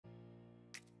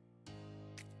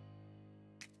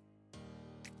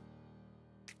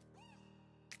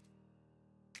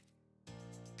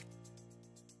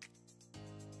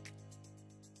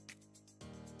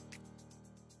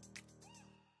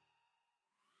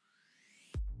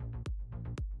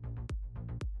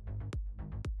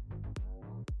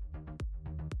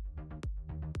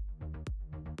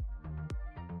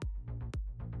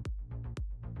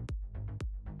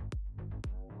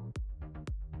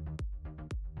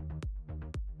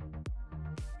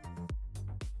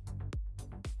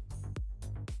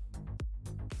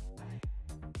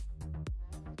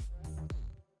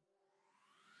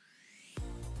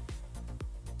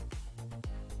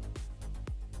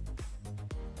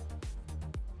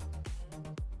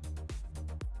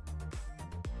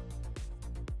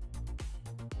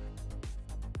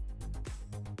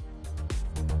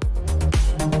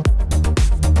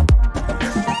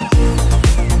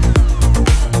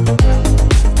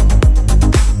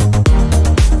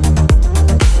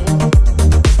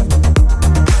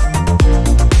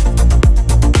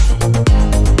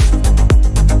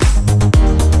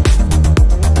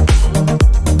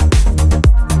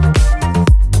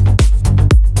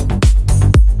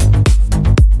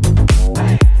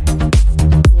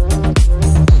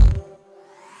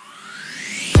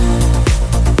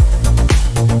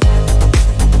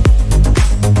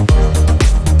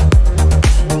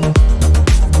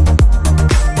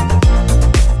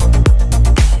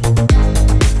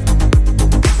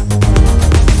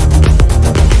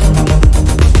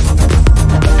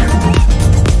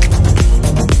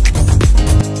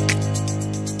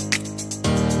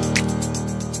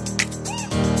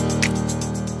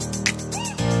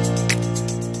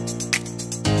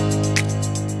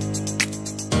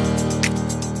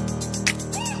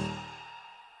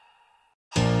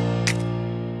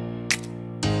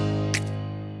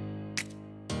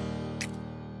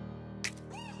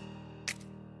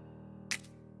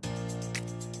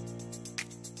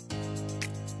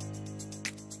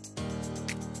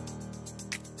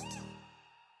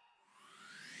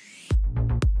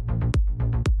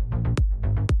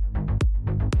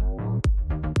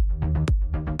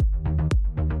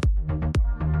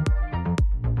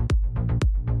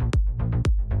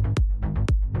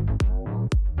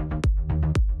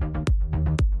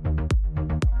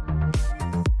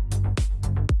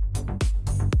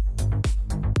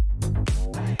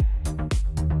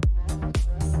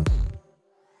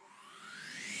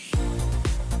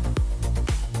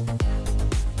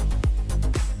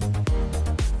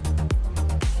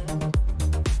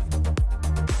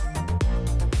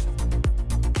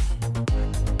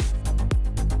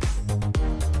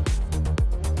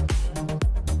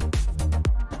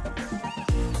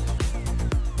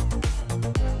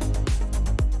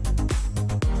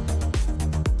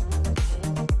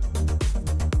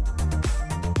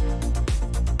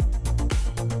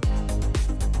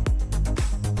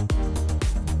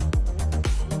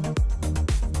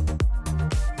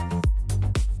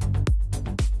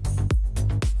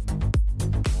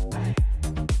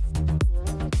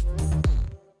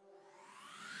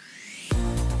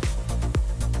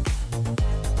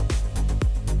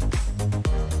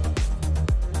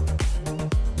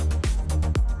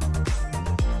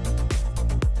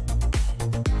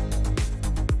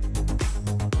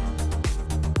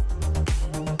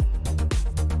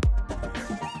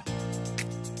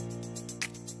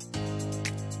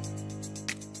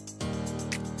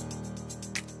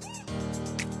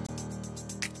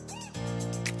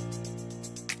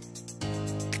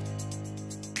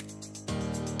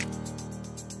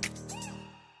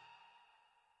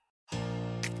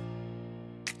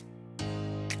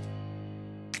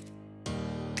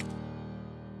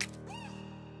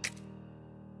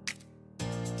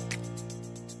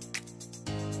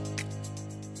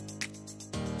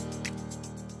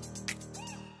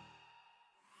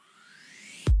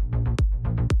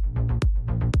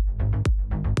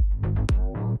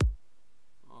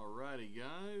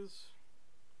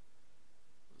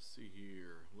see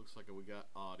here. Looks like we got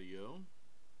audio.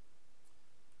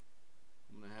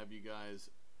 I'm going to have you guys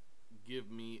give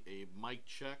me a mic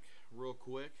check real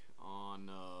quick on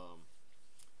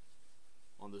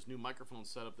this new microphone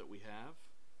setup that we have,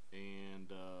 and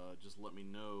just let me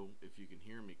know if you can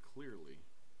hear me clearly.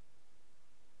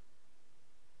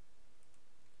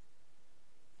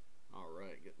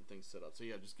 Alright, getting things set up. So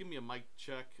yeah, just give me a mic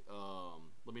check.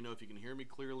 Let me know if you can hear me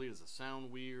clearly. Does it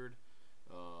sound weird?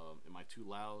 Am I too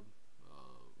loud?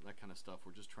 That kind of stuff.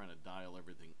 We're just trying to dial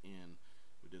everything in.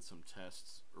 We did some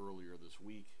tests earlier this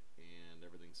week, and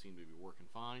everything seemed to be working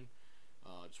fine.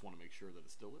 Just want to make sure that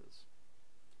it still is.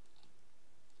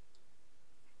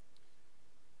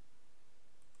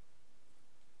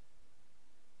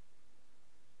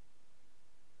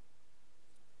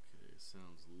 Okay,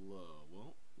 sounds low.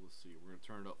 Well, let's see. We're going to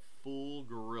turn it up full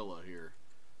gorilla here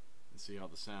and see how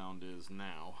the sound is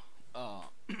now.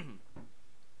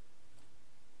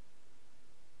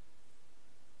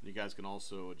 You guys can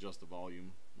also adjust the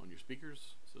volume on your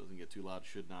speakers so it doesn't get too loud.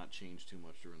 Should not change too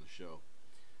much during the show.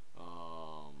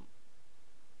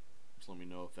 Just let me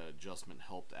know if that adjustment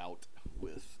helped out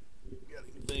with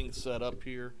getting things set up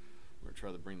here. We're going to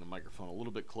try to bring the microphone a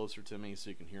little bit closer to me so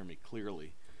you can hear me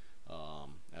clearly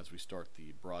as we start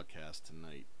the broadcast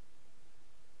tonight.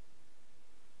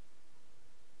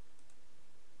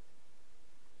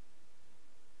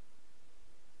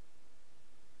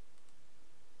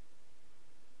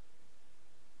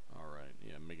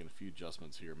 Making a few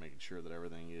adjustments here, making sure that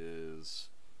everything is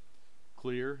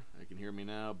clear. I can hear me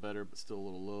now better, but still a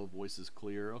little low. Voice is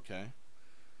clear. Okay.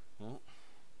 Well,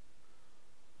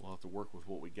 we'll have to work with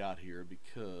what we got here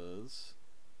because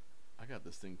I got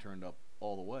this thing turned up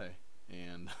all the way,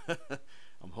 and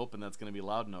I'm hoping that's going to be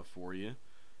loud enough for you.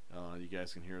 You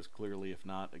guys can hear us clearly. If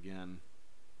not, again,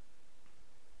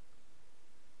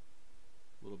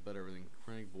 a little better. Everything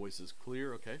crank. Voice is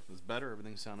clear. Okay, that's better.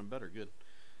 Everything's sounding better. Good.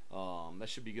 That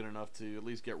should be good enough to at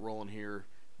least get rolling here,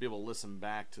 be able to listen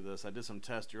back to this. I did some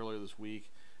tests earlier this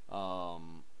week.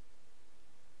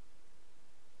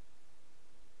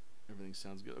 Everything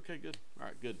sounds good. Okay, good. All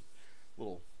right, good.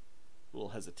 Little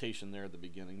hesitation there at the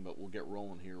beginning, but we'll get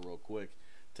rolling here real quick.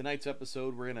 Tonight's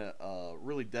episode, we're going to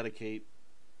really dedicate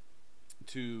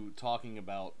to talking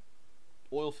about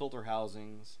oil filter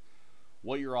housings,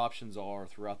 what your options are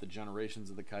throughout the generations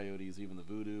of the Coyotes, even the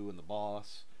Voodoo and the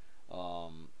Boss.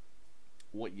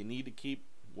 What you need to keep,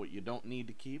 what you don't need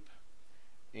to keep,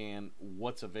 and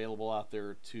what's available out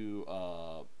there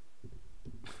to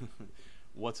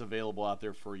what's available out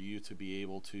there for you to be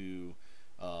able to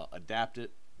adapt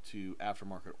it to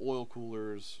aftermarket oil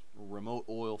coolers, remote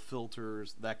oil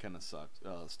filters, that kind of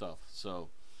stuff. So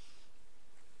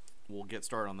we'll get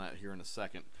started on that here in a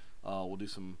second. We'll do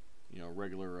some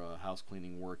regular house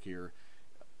cleaning work here.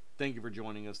 Thank you for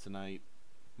joining us tonight.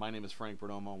 My name is Frank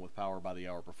Perdomo with Power by the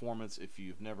Hour Performance. If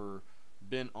you've never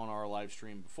been on our live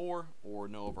stream before or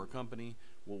know of our company,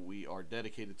 what we are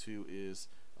dedicated to is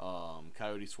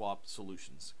Coyote Swap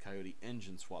Solutions, Coyote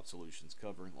Engine Swap Solutions,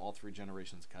 covering all three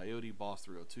generations: Coyote, Boss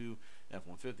 302,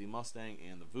 F-150, Mustang,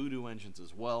 and the Voodoo engines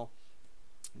as well.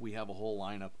 We have a whole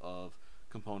lineup of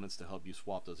components to help you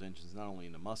swap those engines, not only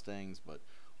into Mustangs, but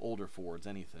older Fords,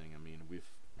 anything. I mean, we've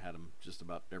had them just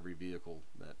about every vehicle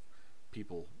that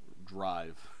people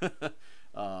drive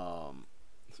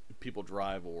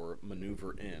or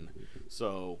maneuver in.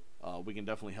 So we can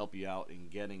definitely help you out in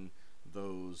getting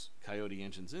those Coyote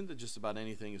engines into just about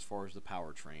anything as far as the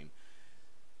powertrain.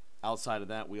 Outside of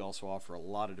that, we also offer a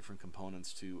lot of different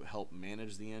components to help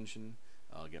manage the engine,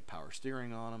 get power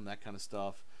steering on them, that kind of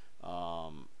stuff.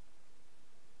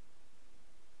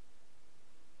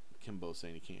 Kimbo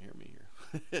saying he can't hear me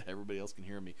here. Everybody else can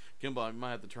hear me. Kimbo, I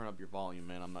might have to turn up your volume,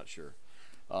 man. I'm not sure.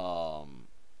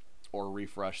 Or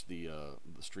refresh the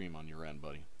stream on your end,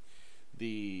 buddy.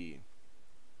 The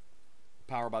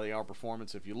Power by the Hour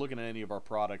Performance. If you're looking at any of our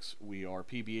products, we are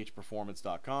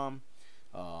pbhperformance.com.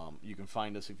 You can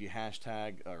find us if you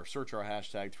hashtag or search our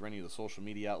hashtag through any of the social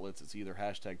media outlets. It's either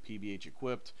hashtag PBH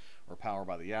Equipped or Power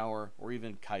by the Hour or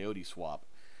even Coyote Swap.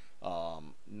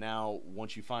 Now,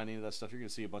 once you find any of that stuff, you're going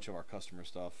to see a bunch of our customer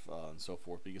stuff and so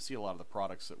forth. But you can see a lot of the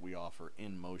products that we offer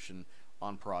in motion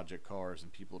on project cars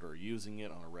and people that are using it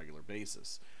on a regular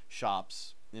basis.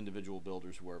 Shops, individual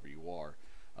builders, whoever you are.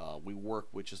 We work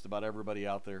with just about everybody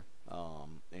out there.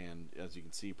 And as you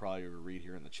can see, probably read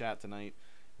here in the chat tonight,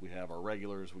 we have our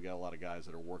regulars. We got a lot of guys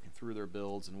that are working through their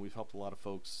builds, and we've helped a lot of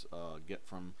folks get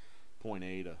from point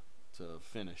A to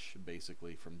finish,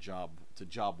 basically from job to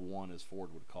job one, as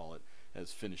Ford would call it,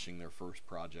 as finishing their first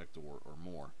project or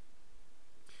more.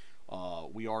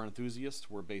 We are enthusiasts.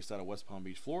 We're based out of West Palm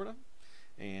Beach, Florida,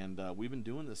 And we've been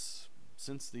doing this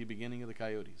since the beginning of the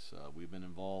Coyotes. We've been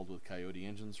involved with Coyote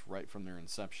engines right from their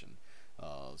inception.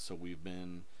 So we've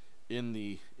been in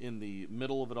the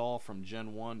middle of it all from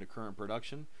Gen 1 to current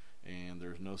production, and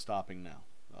there's no stopping now.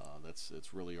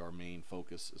 It's really our main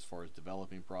focus as far as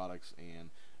developing products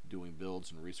and doing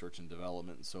builds and research and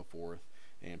development and so forth.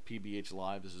 And PBH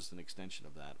Live is just an extension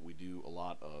of that. We do a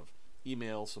lot of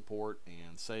email support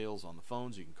and sales on the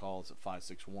phones. You can call us at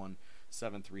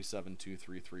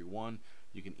 561-737-2331.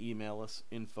 You can email us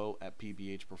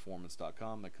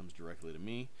info@pbhperformance.com. That comes directly to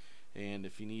me. And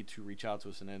if you need to reach out to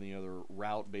us in any other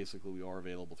route, basically we are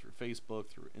available through Facebook,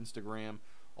 through Instagram,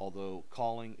 although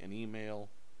calling and email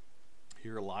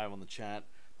here live on the chat,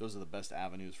 those are the best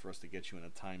avenues for us to get you in a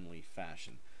timely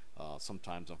fashion.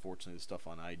 Sometimes, unfortunately, the stuff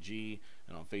on IG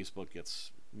and on Facebook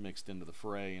gets mixed into the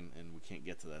fray, and we can't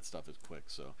get to that stuff as quick.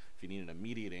 So if you need an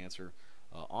immediate answer,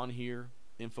 on here,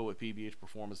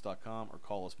 info@pbhperformance.com, or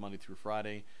call us Monday through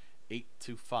Friday, 8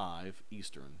 to 5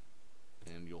 Eastern.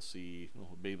 And you'll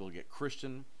be able to get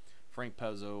Christian, Frank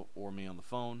Pezzo, or me on the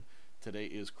phone. Today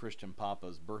is Christian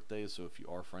Papa's birthday, so if you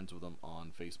are friends with him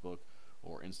on Facebook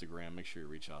or Instagram, make sure you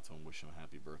reach out to him, wish him a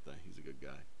happy birthday. He's a good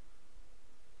guy.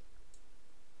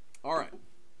 All right,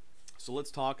 so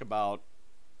let's talk about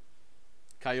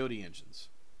Coyote engines.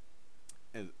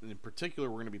 And in particular,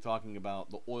 we're going to be talking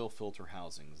about the oil filter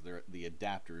housings. They're the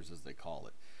adapters, as they call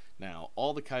it. Now,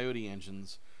 all the Coyote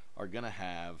engines are going to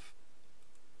have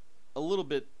a little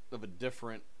bit of a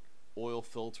different oil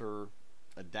filter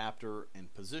adapter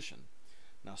and position.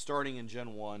 Now, starting in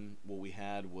Gen 1, what we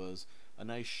had was a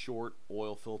nice short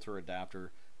oil filter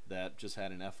adapter that just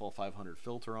had an FL500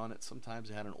 filter on it. Sometimes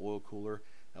it had an oil cooler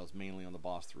that was mainly on the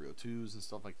Boss 302s and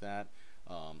stuff like that.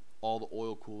 All the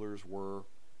oil coolers were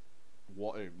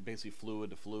basically fluid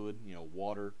to fluid,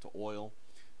 water to oil.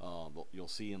 You'll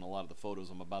see in a lot of the photos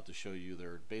I'm about to show you,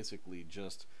 they're basically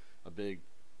just a big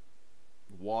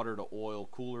water to oil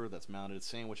cooler that's mounted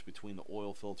sandwiched between the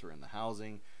oil filter and the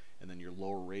housing, and then your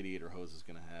lower radiator hose is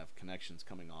going to have connections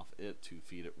coming off it to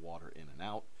feed it water in and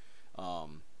out.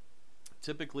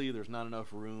 Typically, there's not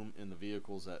enough room in the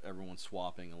vehicles that everyone's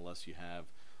swapping unless you have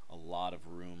a lot of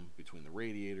room between the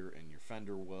radiator and your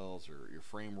fender wells or your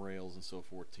frame rails and so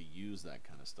forth to use that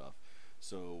kind of stuff.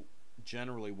 So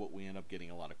generally what we end up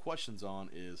getting a lot of questions on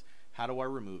is, how do I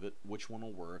remove it? Which one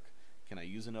will work? Can I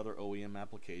use another OEM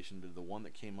application? Did the one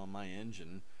that came on my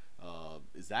engine,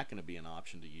 is that going to be an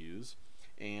option to use?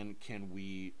 And can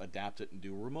we adapt it and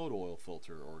do a remote oil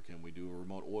filter, or can we do a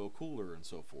remote oil cooler and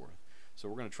so forth? So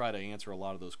we're going to try to answer a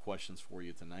lot of those questions for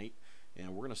you tonight.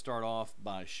 And we're going to start off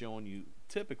by showing you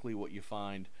typically what you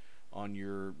find on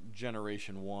your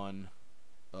Generation 1,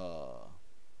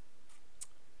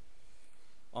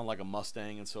 on like a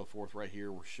Mustang and so forth. Right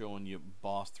here, we're showing you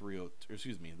Boss 302,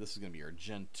 excuse me, this is going to be our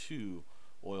Gen 2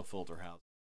 oil filter house.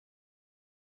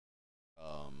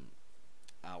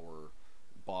 Our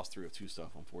Boss 302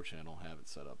 stuff, unfortunately, I don't have it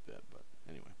set up yet, but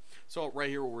anyway. So right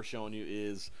here, what we're showing you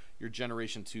is your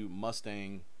Generation 2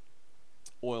 Mustang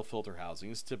oil filter housing.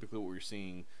 This is typically what we're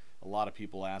seeing a lot of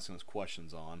people asking us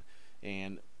questions on,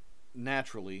 and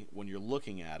naturally when you're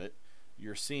looking at it,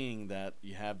 you're seeing that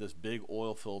you have this big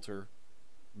oil filter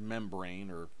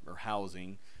membrane or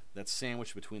housing that's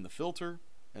sandwiched between the filter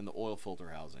and the oil filter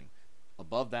housing.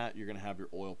 Above that, you're going to have your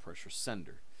oil pressure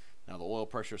sender. Now, the oil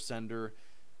pressure sender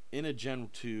in a Gen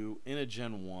 2, in a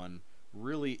Gen 1,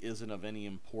 really isn't of any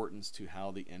importance to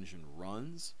how the engine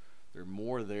runs. They're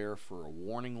more there for a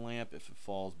warning lamp if it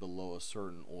falls below a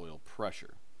certain oil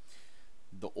pressure.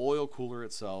 The oil cooler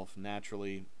itself,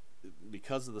 naturally,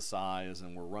 because of the size,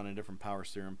 and we're running different power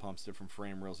steering pumps, different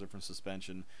frame rails, different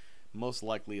suspension, most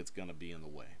likely it's going to be in the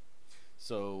way.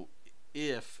 So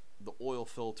if the oil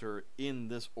filter in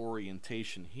this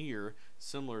orientation here,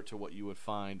 similar to what you would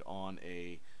find on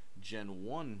a Gen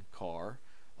 1 car,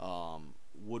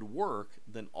 would work,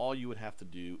 then all you would have to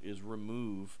do is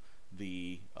remove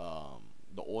the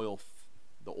oil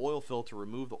filter,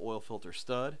 remove the oil filter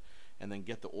stud, and then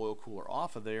get the oil cooler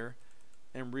off of there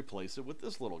and replace it with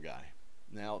this little guy.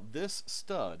 Now, this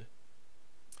stud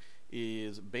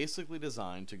is basically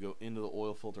designed to go into the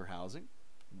oil filter housing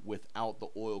without the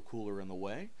oil cooler in the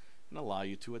way and allow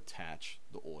you to attach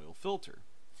the oil filter.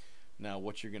 Now,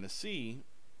 what you're going to see,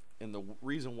 and the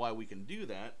reason why we can do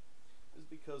that, is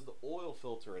because the oil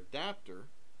filter adapter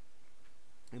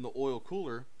and the oil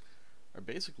cooler are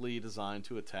basically designed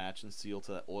to attach and seal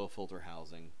to that oil filter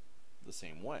housing the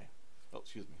same way. Oh,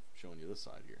 excuse me, showing you this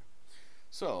side here.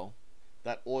 So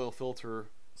that oil filter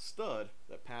stud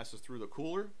that passes through the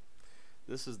cooler,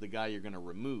 this is the guy you're going to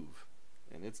remove,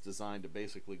 and it's designed to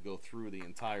basically go through the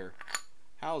entire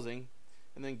housing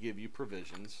and then give you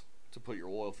provisions to put your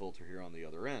oil filter here on the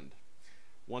other end.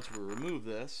 Once we remove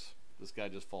this, this guy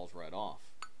just falls right off.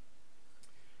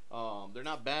 They're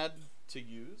not bad to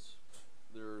use.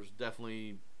 There's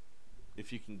definitely,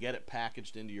 if you can get it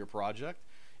packaged into your project,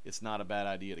 it's not a bad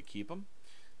idea to keep them.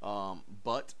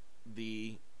 But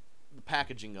the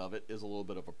packaging of it is a little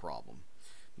bit of a problem.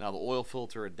 Now, the oil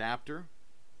filter adapter,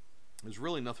 there's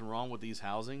really nothing wrong with these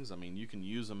housings. I mean, you can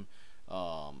use them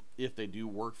if they do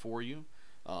work for you.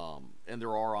 And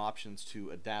there are options to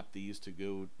adapt these to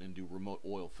go and do remote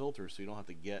oil filters, so you don't have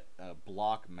to get a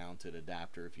block mounted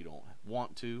adapter if you don't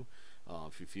want to.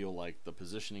 If you feel like the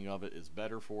positioning of it is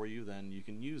better for you, then you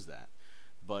can use that.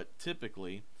 But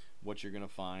typically what you're going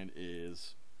to find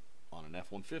is on an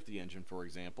F-150 engine, for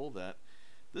example, that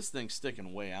this thing's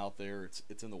sticking way out there.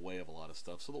 It's in the way of a lot of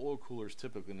stuff, so the oil cooler is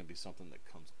typically going to be something that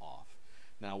comes off.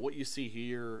 Now, what you see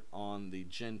here on the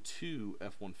Gen 2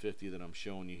 F-150 that I'm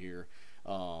showing you here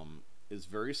is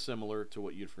very similar to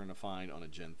what you're going to find on a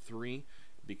Gen 3,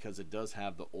 because it does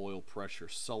have the oil pressure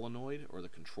solenoid, or the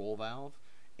control valve,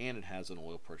 and it has an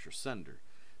oil pressure sender.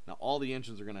 Now, all the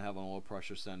engines are going to have an oil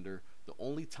pressure sender. The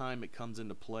only time it comes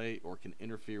into play or can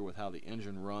interfere with how the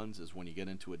engine runs is when you get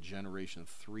into a Generation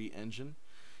 3 engine.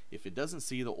 If it doesn't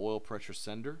see the oil pressure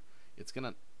sender, it's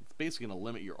basically going to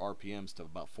limit your RPMs to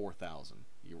about 4,000.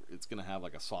 It's going to have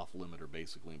like a soft limiter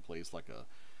basically in place, like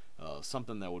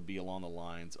something that would be along the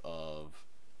lines of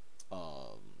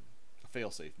a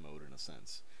fail-safe mode in a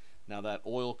sense. Now, that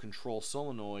oil control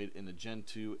solenoid in a Gen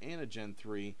 2 and a Gen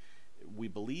 3, we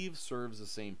believe serves the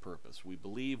same purpose. We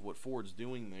believe what Ford's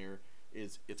doing there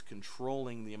is it's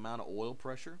controlling the amount of oil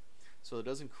pressure so it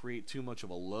doesn't create too much of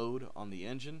a load on the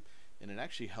engine, and it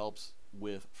actually helps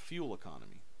with fuel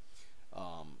economy.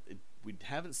 We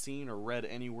haven't seen or read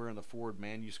anywhere in the Ford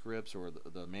manuscripts or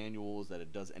the manuals that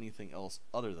it does anything else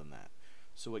other than that.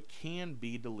 So it can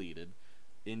be deleted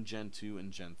in Gen 2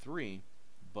 and Gen 3,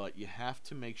 but you have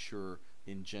to make sure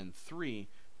in Gen 3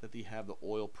 that they have the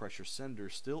oil pressure sender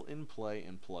still in play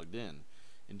and plugged in.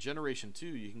 In Generation 2,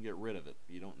 you can get rid of it.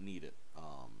 You don't need it.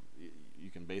 You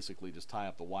can basically just tie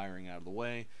up the wiring out of the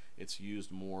way. It's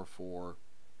used more for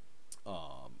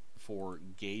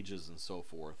gauges and so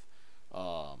forth.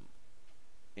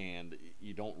 And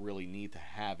you don't really need to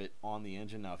have it on the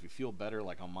engine. Now, if you feel better,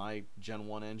 like on my Gen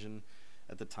 1 engine,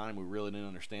 at the time we really didn't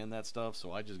understand that stuff,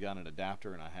 so I just got an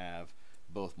adapter, and I have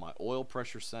both my oil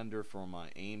pressure sender for my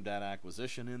aimed at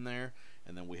acquisition in there,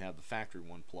 and then we have the factory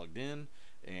one plugged in,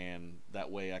 and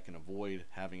that way I can avoid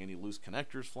having any loose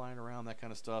connectors flying around, that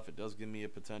kind of stuff. It does give me a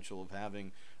potential of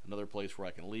having another place where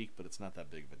I can leak, but it's not that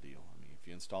big of a deal. I mean, if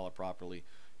you install it properly,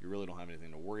 you really don't have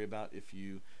anything to worry about. If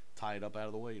you tie it up out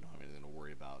of the way, you don't have anything to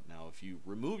worry about. Now, if you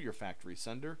remove your factory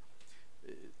sender,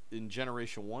 in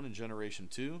Generation 1 and Generation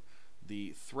 2,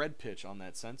 the thread pitch on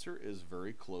that sensor is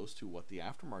very close to what the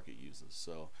aftermarket uses.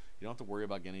 So you don't have to worry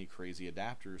about getting any crazy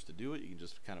adapters to do it. You can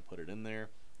just kind of put it in there.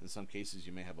 In some cases,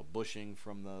 you may have a bushing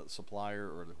from the supplier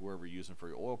or whoever you're using for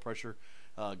your oil pressure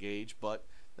gauge, but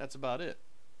that's about it.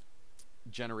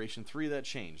 Generation 3, that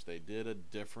changed. They did a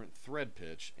different thread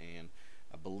pitch, and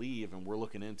I believe, and we're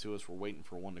looking into this, we're waiting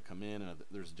for one to come in, and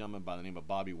there's a gentleman by the name of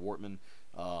Bobby Wortman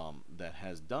that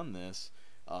has done this.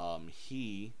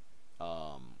 He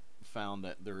found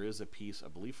that there is a piece, I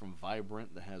believe from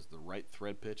Vibrant, that has the right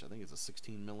thread pitch. I think it's a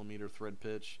 16 millimeter thread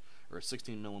pitch, or a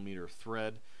 16 millimeter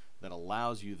thread, that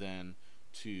allows you then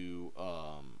to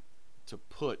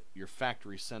put your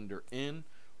factory sender in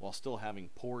while still having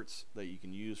ports that you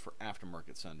can use for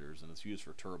aftermarket senders, and it's used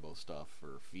for turbo stuff,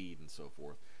 for feed and so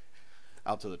forth,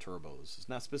 out to the turbos. It's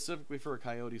not specifically for a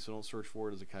Coyote, so don't search for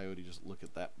it as a Coyote. Just look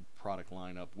at that product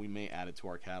lineup. We may add it to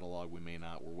our catalog, we may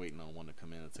not. We're waiting on one to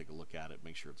come in and take a look at it,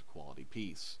 make sure it's a quality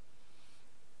piece.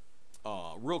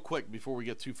 Real quick, before we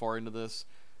get too far into this,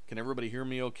 can everybody hear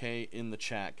me okay in the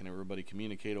chat? Can everybody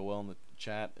communicate well in the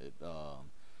chat?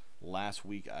 Last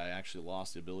week I actually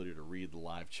lost the ability to read the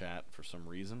live chat for some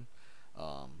reason,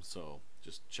 so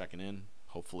just checking in.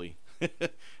 Hopefully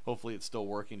hopefully it's still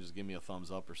working. Just give me a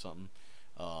thumbs up or something,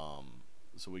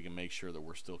 so we can make sure that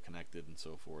we're still connected and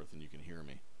so forth, and you can hear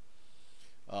me.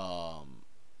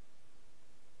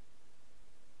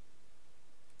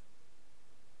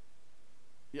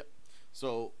 Yep.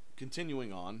 So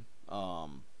continuing on,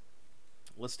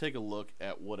 let's take a look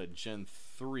at what a Gen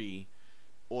 3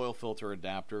 oil filter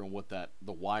adapter and what the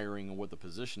wiring and what the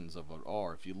positions of it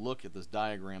are. If you look at this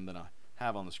diagram that I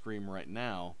have on the screen right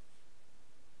now,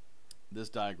 this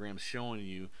diagram is showing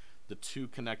you the two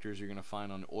connectors you're going to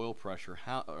find on the oil pressure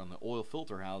on the oil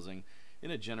filter housing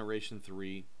in a Generation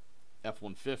 3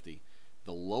 F-150.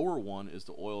 The lower one is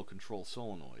the oil control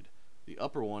solenoid. The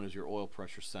upper one is your oil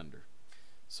pressure sender.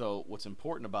 So what's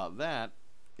important about that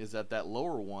is that that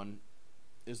lower one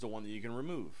is the one that you can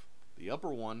remove. The upper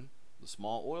one, the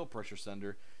small oil pressure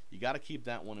sender, you got to keep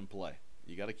that one in play.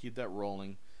 You got to keep that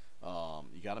rolling.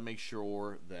 You got to make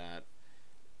sure that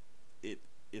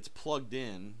it's plugged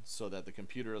in so that the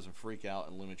computer doesn't freak out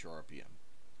and limit your RPM.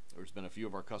 There's been a few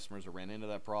of our customers that ran into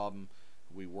that problem.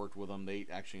 We worked with them. They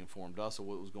actually informed us of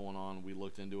what was going on. We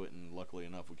looked into it, and luckily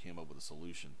enough, we came up with a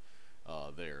solution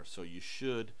there. So you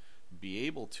should be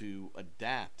able to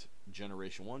adapt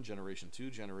Generation 1, Generation 2,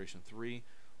 Generation 3,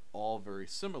 all very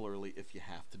similarly if you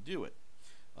have to do it.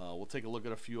 We'll take a look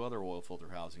at a few other oil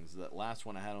filter housings. That last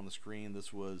one I had on the screen,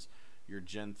 this was your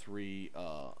Gen 3,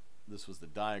 this was the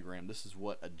diagram. This is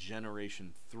what a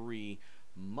Generation 3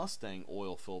 Mustang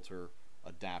oil filter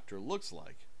adapter looks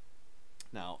like.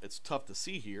 Now, it's tough to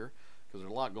see here because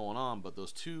there's a lot going on, but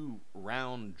those two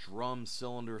round drum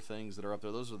cylinder things that are up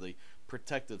there, those are the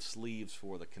protective sleeves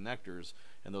for the connectors,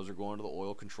 and those are going to the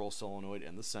oil control solenoid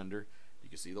and the sender. You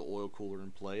can see the oil cooler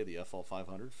in play, the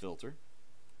FL500 filter.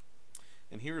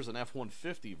 And here's an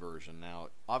F150 version. Now,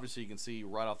 obviously you can see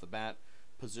right off the bat,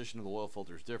 position of the oil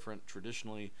filter is different.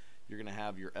 Traditionally, you're going to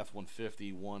have your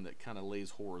F150 one that kind of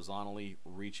lays horizontally,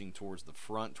 reaching towards the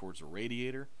front, towards the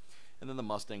radiator. And then the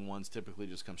Mustang ones typically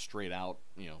just come straight out,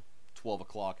 12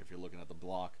 o'clock if you're looking at the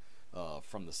block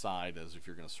from the side, as if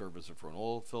you're going to service it for an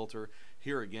oil filter.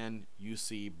 Here again, you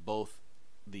see both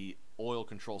the oil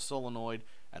control solenoid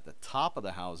at the top of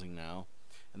the housing now,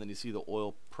 and then you see the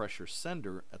oil pressure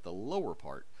sender at the lower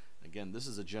part. Again, this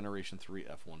is a Generation 3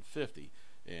 F150,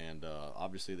 and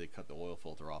obviously they cut the oil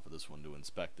filter off of this one to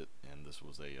inspect it, and this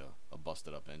was a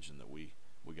busted up engine that we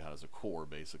got as a core,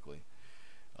 basically.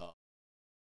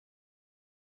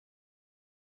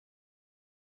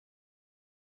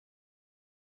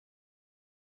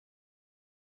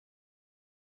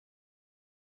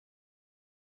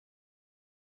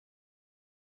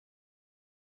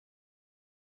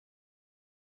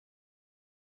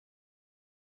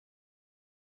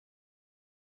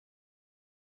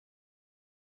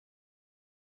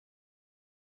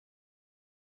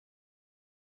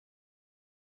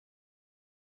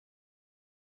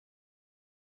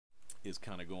 Is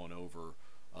kind of going over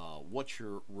what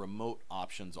your remote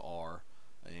options are,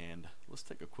 and let's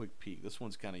take a quick peek. This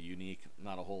one's kind of unique.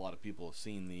 Not a whole lot of people have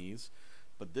seen these,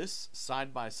 but this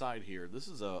side by side here, this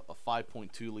is a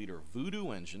 5.2 liter Voodoo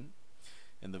engine,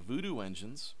 and the Voodoo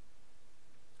engines,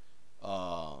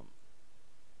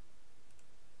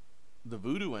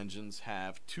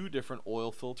 have two different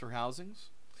oil filter housings.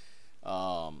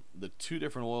 The two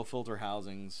different oil filter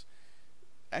housings,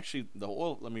 actually,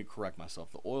 let me correct myself.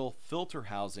 The oil filter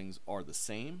housings are the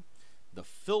same. The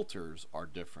filters are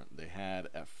different. They had,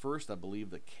 at first, I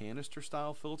believe, the canister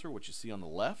style filter, which you see on the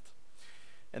left.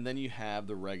 And then you have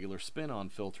the regular spin-on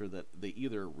filter that they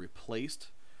either replaced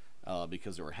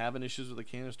because they were having issues with the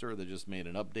canister, or they just made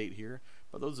an update here.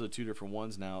 But those are the two different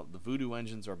ones. Now, the Voodoo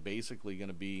engines are basically going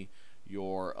to be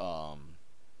your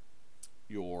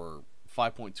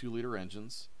 5.2 liter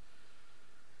engines.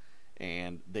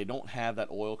 And they don't have that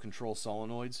oil control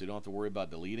solenoid, so you don't have to worry about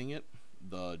deleting it.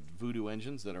 The Voodoo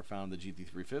engines that are found in the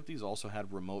GT350s also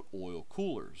had remote oil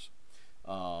coolers.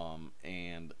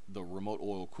 And the remote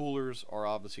oil coolers are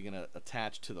obviously going to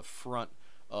attach to the front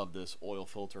of this oil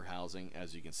filter housing.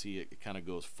 As you can see, it kind of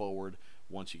goes forward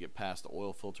once you get past the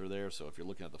oil filter there. So if you're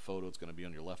looking at the photo, it's going to be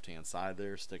on your left-hand side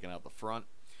there, sticking out the front.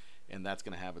 And that's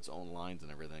going to have its own lines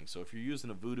and everything. So if you're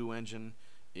using a Voodoo engine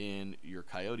in your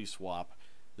Coyote swap,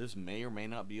 this may or may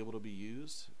not be able to be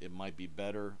used. It might be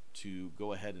better to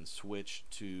go ahead and switch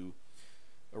to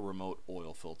a remote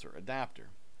oil filter adapter.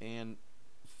 And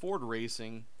Ford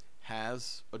Racing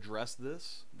has addressed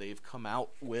this. They've come out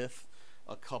with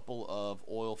a couple of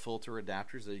oil filter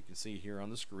adapters that you can see here on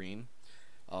the screen.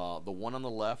 The one on the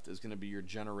left is going to be your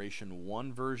Generation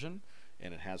 1 version,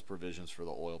 and it has provisions for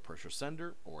the oil pressure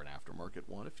sender, or an aftermarket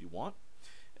one if you want.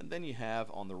 And then you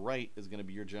have on the right is going to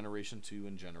be your Generation 2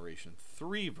 and Generation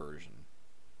 3 version.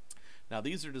 Now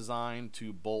these are designed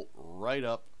to bolt right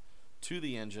up to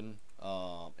the engine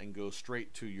and go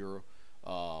straight to your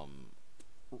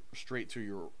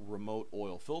remote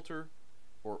oil filter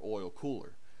or oil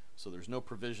cooler. So there's no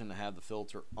provision to have the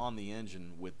filter on the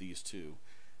engine with these two.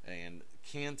 And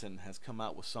Canton has come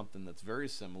out with something that's very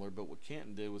similar, but what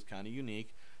Canton did was kind of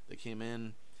unique. They came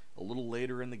in a little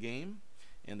later in the game,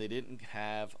 and they didn't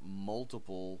have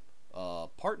multiple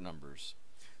part numbers.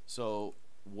 So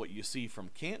what you see from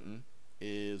Canton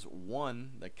is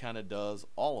one that kind of does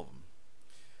all of them.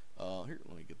 Here,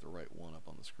 let me get the right one up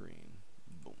on the screen.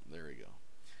 Boom, there we go.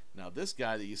 Now this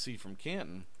guy that you see from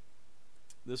Canton,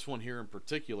 this one here in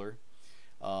particular,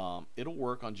 It'll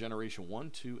work on generation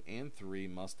 1, 2, and 3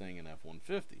 Mustang and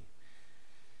F-150.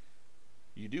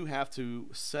 You do have to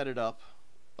set it up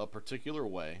a particular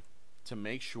way to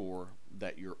make sure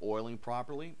that you're oiling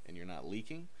properly and you're not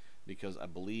leaking, because I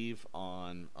believe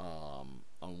on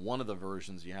one of the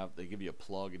versions they give you a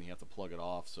plug and you have to plug it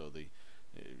off, so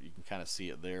you can kind of see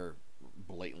it there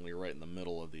blatantly right in the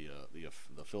middle of the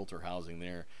filter housing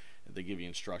there. They give you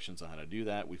instructions on how to do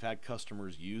that. We've had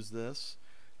customers use this.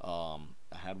 I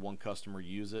had one customer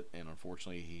use it, and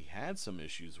unfortunately he had some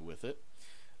issues with it.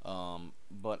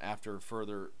 But after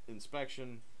further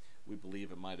inspection, we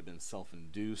believe it might have been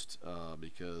self-induced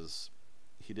because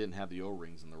he didn't have the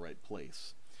O-rings in the right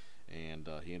place. And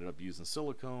he ended up using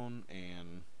silicone,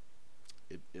 and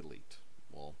it leaked.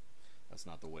 Well, that's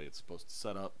not the way it's supposed to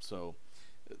set up, so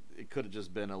it could have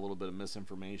just been a little bit of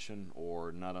misinformation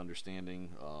or not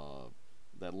understanding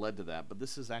that led to that. But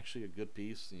this is actually a good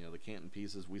piece. You know, the Canton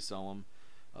pieces, we sell them.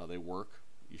 They work.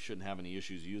 You shouldn't have any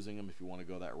issues using them if you want to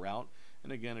go that route.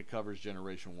 And again, it covers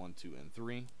generation 1, 2, and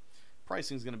 3.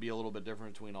 Pricing is going to be a little bit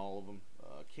different between all of them.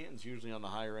 Canton's usually on the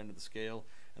higher end of the scale,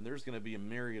 and there's going to be a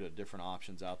myriad of different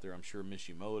options out there. I'm sure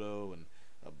Mishimoto and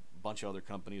a bunch of other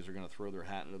companies are going to throw their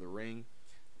hat into the ring.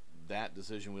 That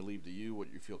decision we leave to you,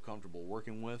 what you feel comfortable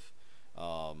working with.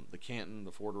 The Canton,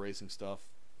 the Ford Racing stuff,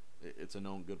 it's a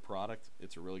known good product.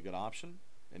 It's a really good option.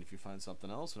 And if you find something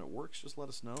else and it works, just let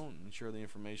us know and share the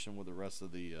information with the rest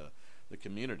of the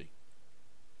community.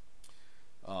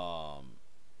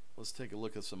 Let's take a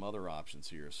look at some other options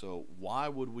here. So what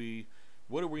are we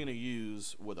going to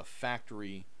use with a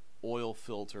factory oil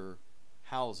filter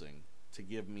housing to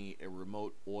give me a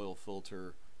remote oil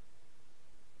filter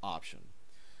option?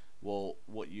 Well,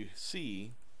 what you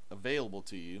see available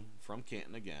to you from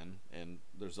Canton again, and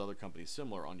there's other companies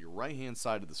similar, on your right hand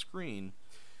side of the screen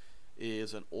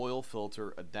is an oil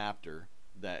filter adapter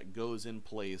that goes in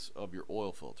place of your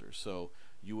oil filter. So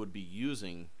you would be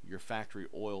using your factory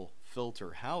oil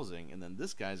filter housing, and then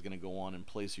this guy is going to go on in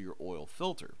place of your oil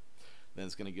filter. Then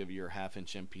it's going to give you your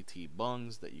 1/2-inch MPT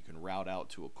bungs that you can route out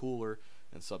to a cooler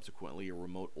and subsequently a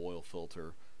remote oil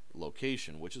filter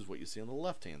location, which is what you see on the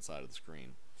left hand side of the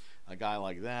screen. A guy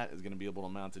like that is going to be able to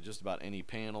mount to just about any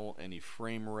panel, any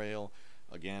frame rail.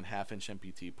 Again, 1/2-inch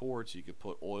MPT ports. You could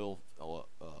put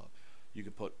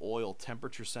oil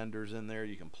temperature senders in there.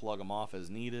 You can plug them off as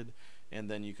needed, and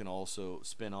then you can also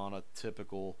spin on a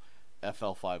typical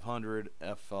FL500,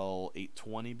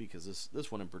 FL820, because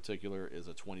this one in particular is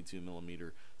a 22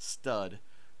 millimeter stud.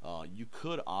 You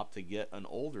could opt to get an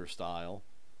older style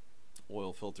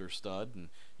oil filter stud and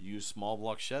use small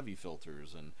block Chevy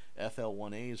filters and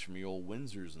FL1As from your old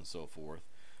Windsors and so forth.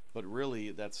 But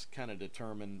really, that's kind of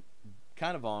determined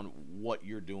kind of on what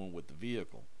you're doing with the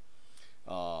vehicle.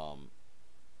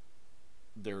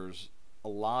 There's a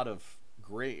lot of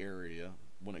gray area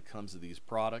when it comes to these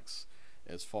products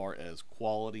as far as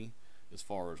quality, as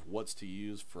far as what's to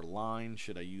use for line.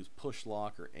 Should I use push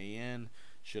lock or AN?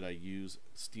 Should I use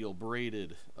steel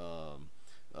braided,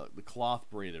 the cloth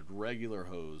braided, regular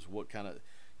hose? What kind of,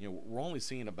 we're only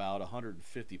seeing about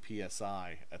 150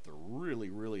 psi at the really,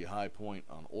 really high point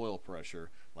on oil pressure,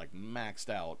 like maxed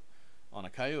out on a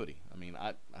Coyote. I mean,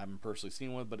 I haven't personally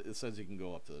seen one, but it says you can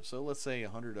go up to this. So let's say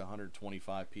 100 to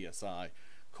 125 psi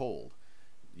cold.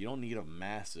 You don't need a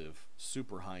massive,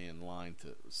 super high-end line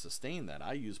to sustain that.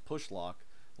 I use push lock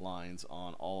lines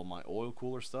on all of my oil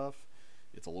cooler stuff.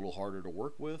 It's a little harder to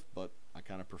work with, but I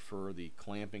kind of prefer the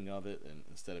clamping of it, and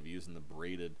instead of using the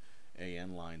braided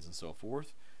AN lines and so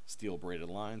forth. Steel braided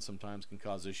lines sometimes can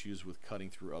cause issues with cutting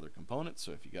through other components.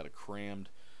 So if you got a crammed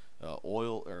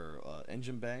oil or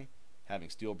engine bay, having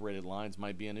steel braided lines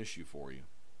might be an issue for you.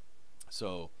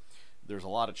 So there's a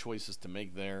lot of choices to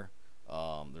make there.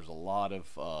 There's a lot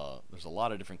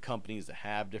of different companies that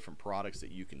have different products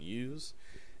that you can use,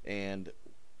 and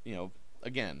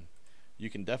again, you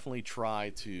can definitely try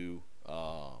to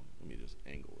let me just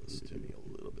angle this to me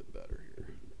a little bit better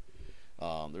here.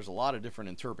 There's a lot of different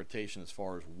interpretation as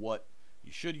far as what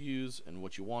you should use and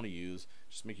what you want to use.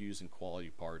 Just make you using quality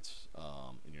parts,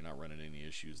 and you're not running any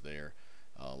issues there.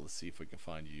 Let's see if we can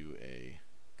find you a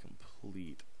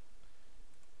complete.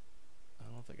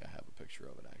 I don't think I have a picture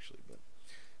of it actually,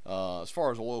 but as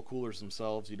far as oil coolers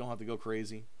themselves, you don't have to go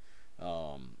crazy.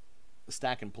 The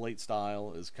stack and plate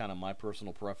style is kind of my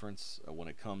personal preference when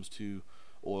it comes to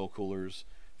oil coolers.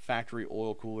 Factory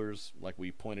oil coolers, like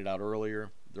we pointed out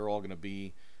earlier, they're all going to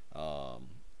be a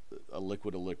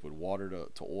liquid to liquid, water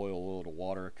to oil, oil to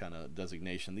water kind of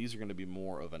designation. These are going to be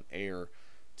more of an air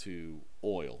to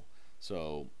oil.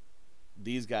 So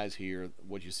these guys here,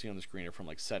 what you see on the screen, are from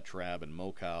like Setrab and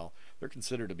Mocal. They're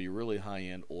considered to be really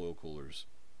high-end oil coolers.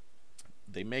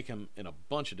 They make them in a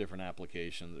bunch of different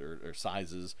applications or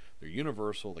sizes. They're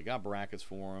universal. They got brackets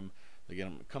for them. They get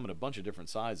them come in a bunch of different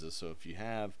sizes. So if you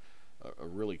have a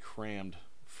really crammed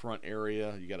front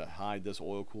area, you got to hide this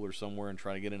oil cooler somewhere and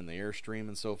try to get it in the airstream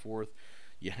and so forth.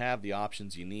 You have the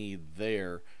options you need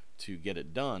there to get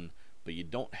it done, but you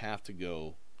don't have to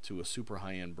go to a super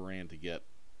high-end brand to get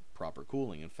proper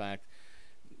cooling. In fact,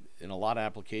 in a lot of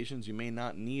applications, you may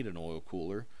not need an oil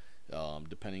cooler,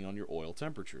 depending on your oil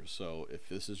temperature. So if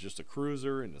this is just a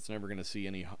cruiser and it's never going to see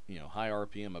any high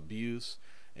RPM abuse,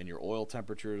 and your oil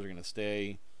temperatures are going to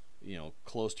stay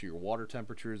close to your water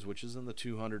temperatures, which is in the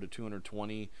 200 to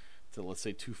 220 to let's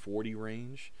say 240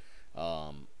 range,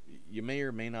 you may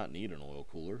or may not need an oil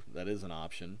cooler. That is an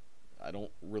option. I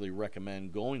don't really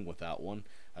recommend going without one.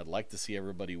 I'd like to see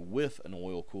everybody with an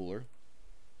oil cooler,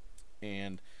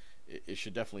 and it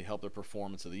should definitely help the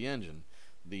performance of the engine.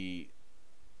 You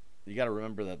got to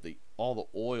remember that all the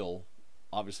oil,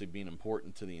 obviously being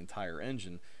important to the entire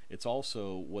engine, it's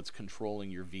also what's controlling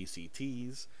your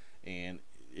VCTs. And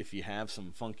if you have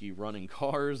some funky running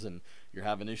cars and you're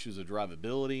having issues with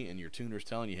drivability and your tuner's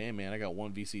telling you, hey man, I got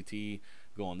one VCT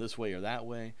going this way or that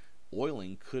way,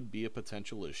 oiling could be a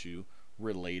potential issue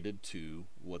related to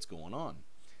what's going on.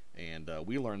 And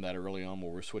we learned that early on when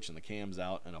we were switching the cams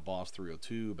out in a Boss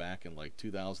 302 back in like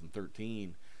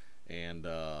 2013. And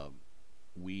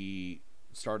we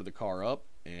started the car up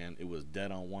and it was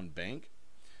dead on one bank.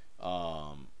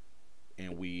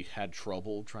 And we had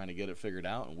trouble trying to get it figured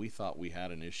out, and we thought we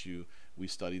had an issue. We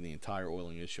studied the entire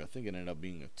oiling issue. I think it ended up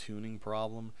being a tuning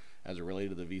problem as it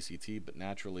related to the VCT, but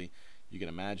naturally you can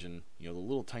imagine the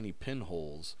little tiny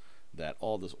pinholes that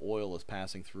all this oil is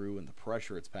passing through and the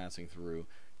pressure it's passing through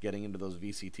getting into those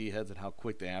VCT heads and how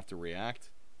quick they have to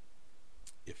react.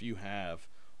 If you have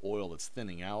oil that's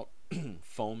thinning out,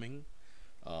 foaming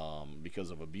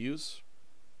because of abuse,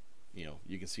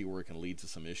 you can see where it can lead to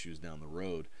some issues down the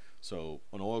road. So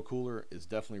an oil cooler is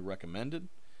definitely recommended.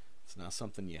 It's not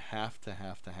something you have to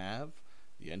have.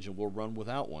 The engine will run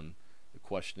without one. The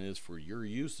question is, for your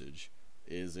usage,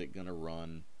 is it going to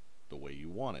run the way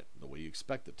you want it, the way you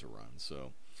expect it to run?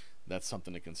 So that's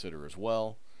something to consider as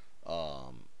well.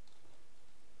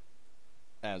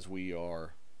 As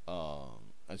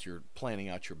you're planning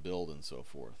out your build and so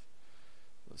forth.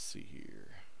 Let's see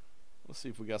here. Let's see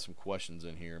if we got some questions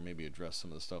in here, maybe address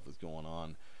some of the stuff that's going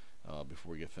on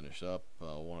before we get finished up.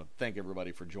 I want to thank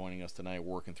everybody for joining us tonight,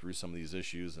 working through some of these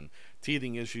issues and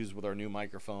teething issues with our new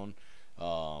microphone.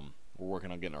 We're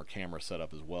working on getting our camera set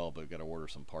up as well, but we've got to order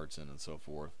some parts in and so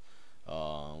forth.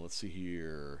 Let's see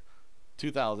here.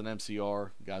 2000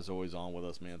 MCR, guys, always on with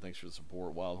us, man. Thanks for the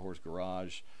support. Wild Horse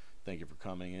Garage, thank you for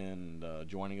coming in and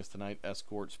joining us tonight.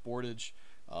 Escort Sportage,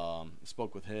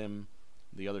 spoke with him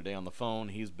the other day on the phone.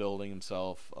 He's building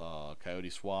himself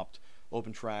Coyote swapped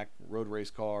open track road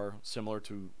race car, similar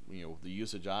to the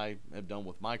usage I have done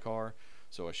with my car.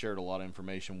 So I shared a lot of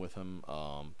information with him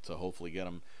to hopefully get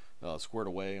him squared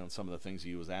away on some of the things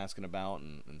he was asking about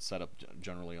and set up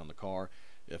generally on the car.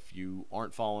 If you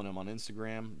aren't following him on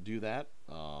Instagram, do that.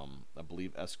 I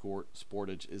believe Escort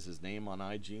Sportage is his name on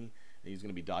IG. And he's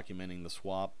going to be documenting the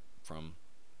swap from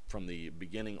the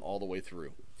beginning all the way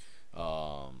through.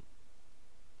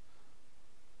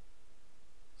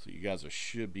 So you guys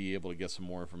should be able to get some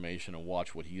more information and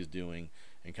watch what he's doing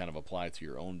and kind of apply it to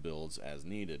your own builds as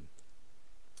needed.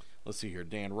 Let's see here.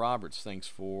 Dan Roberts, thanks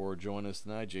for joining us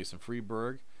tonight. Jason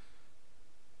Freeberg.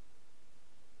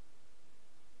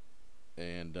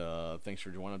 And thanks for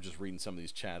joining. I'm just reading some of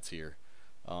these chats here.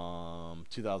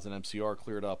 2000 MCR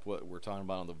cleared up what we're talking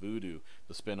about on the Voodoo.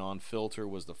 The spin-on filter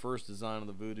was the first design of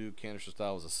the Voodoo. Canister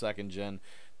style was the second gen.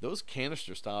 Those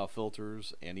canister style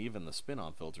filters and even the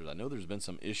spin-on filters, I know there's been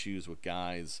some issues with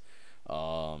guys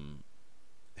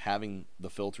having the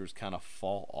filters kind of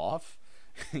fall off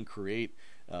and create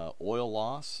oil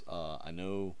loss.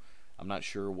 I'm not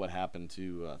sure what happened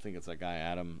to, I think it's that guy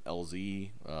Adam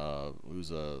LZ,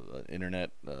 who's an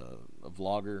internet a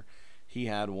vlogger. He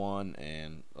had one,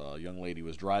 and a young lady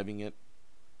was driving it,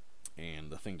 and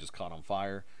the thing just caught on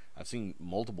fire. I've seen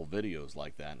multiple videos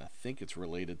like that, and I think it's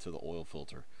related to the oil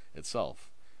filter itself.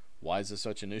 Why is this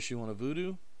such an issue on a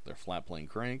Voodoo? They're flat plane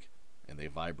crank, and they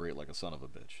vibrate like a son of a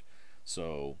bitch.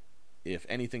 So if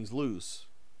anything's loose,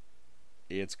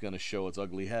 it's going to show its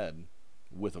ugly head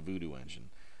with a Voodoo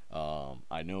engine.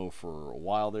 I know for a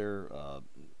while there,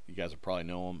 you guys will probably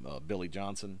know him, Billy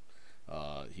Johnson.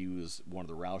 He was one of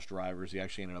the Roush drivers. He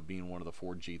actually ended up being one of the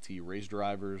Ford GT race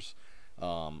drivers.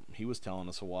 He was telling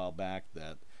us a while back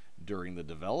that during the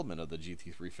development of the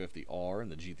GT350R and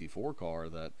the GT4 car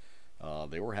that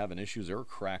They were having issues. They were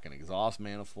cracking exhaust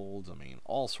manifolds. I mean,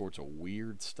 all sorts of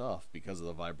weird stuff because of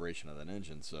the vibration of that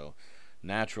engine. So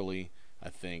naturally, I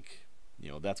think,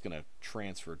 that's going to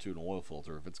transfer to an oil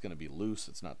filter. If it's going to be loose,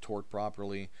 it's not torqued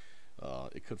properly,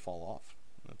 it could fall off.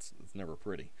 It's never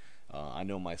pretty. I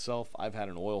know myself, I've had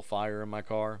an oil fire in my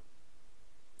car,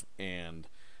 and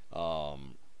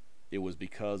it was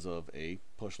because of a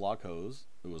push lock hose.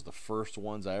 It was the first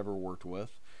ones I ever worked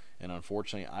with, and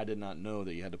unfortunately I did not know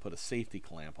that you had to put a safety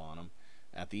clamp on them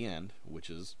at the end, which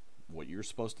is what you're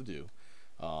supposed to do.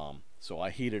 So I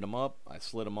heated them up, I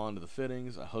slid them onto the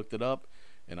fittings, I hooked it up,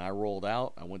 and I rolled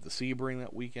out. I went to Sebring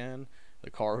that weekend. The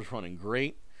car was running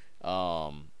great,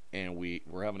 and we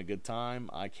were having a good time.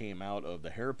 I came out of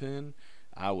the hairpin.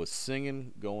 I was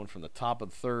singing, going from the top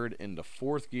of third into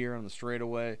fourth gear on the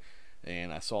straightaway,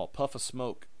 and I saw a puff of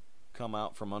smoke come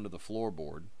out from under the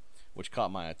floorboard, which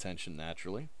caught my attention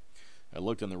naturally. I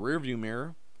looked in the rearview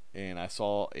mirror, and I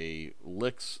saw a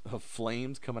licks of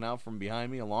flames coming out from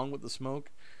behind me along with the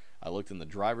smoke. I looked in the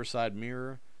driver's side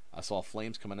mirror. I saw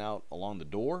flames coming out along the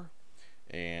door,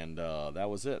 and that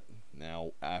was it.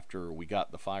 Now, after we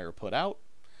got the fire put out,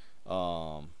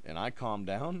 and I calmed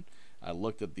down, I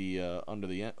looked at the under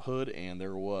the hood, and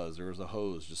there was a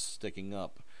hose just sticking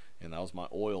up, and that was my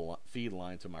oil feed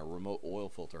line to my remote oil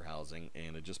filter housing,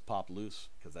 and it just popped loose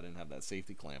because I didn't have that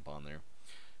safety clamp on there,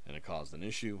 and it caused an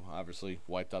issue. Obviously,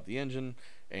 wiped out the engine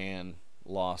and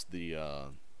lost the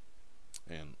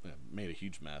and made a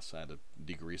huge mess. I had to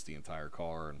degrease the entire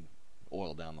car and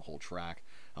oil down the whole track.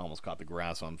 I almost caught the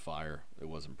grass on fire. It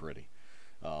wasn't pretty.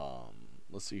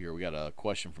 Let's see here. We got a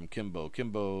question from Kimbo.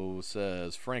 Kimbo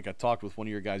says, Frank, I talked with one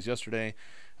of your guys yesterday.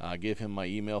 Gave him my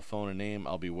email, phone, and name.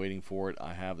 I'll be waiting for it.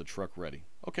 I have the truck ready.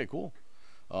 Okay, cool.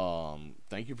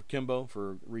 Thank you for Kimbo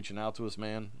for reaching out to us,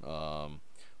 man.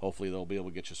 Hopefully they'll be able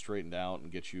to get you straightened out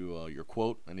and get you your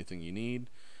quote, anything you need.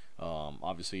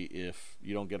 Obviously, if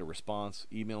you don't get a response,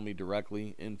 email me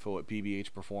directly,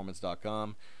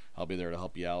 info@pbhperformance.com. I'll be there to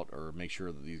help you out or make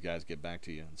sure that these guys get back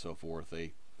to you and so forth.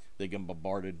 They get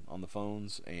bombarded on the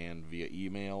phones and via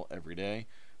email every day.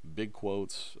 Big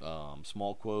quotes,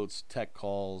 small quotes, tech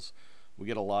calls. We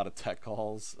get a lot of tech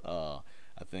calls. I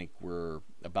think we're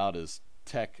about as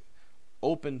tech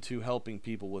open to helping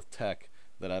people with tech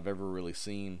that I've ever really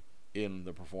seen in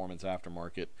the performance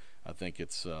aftermarket. I think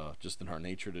it's just in our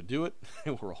nature to do it.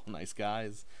 We're all nice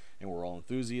guys and we're all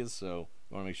enthusiasts, so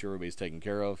we want to make sure everybody's taken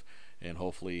care of, and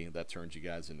hopefully that turns you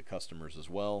guys into customers as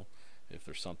well if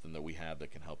there's something that we have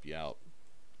that can help you out.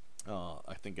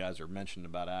 I think guys are mentioning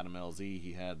about Adam LZ.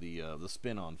 He had the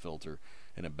spin-on filter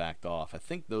and it backed off. I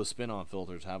think those spin-on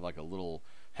filters have like a little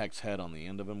hex head on the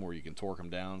end of them where you can torque them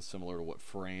down, similar to what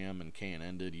Fram and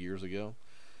K&N did years ago.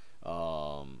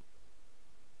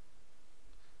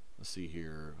 Let's see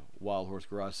here. Wild Horse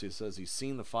Garage says he's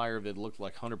seen the fire vid, looked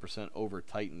like 100% over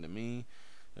tightened to me.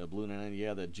 Blue 99,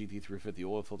 yeah, that GT350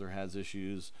 oil filter has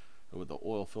issues with the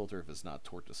oil filter. If it's not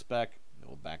torqued to spec, it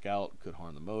will back out, could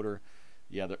harm the motor.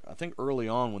 Yeah, I think early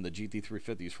on when the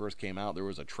GT350s first came out, there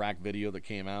was a track video that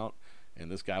came out, and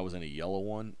this guy was in a yellow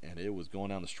one, and it was going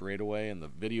down the straightaway, and the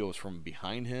video was from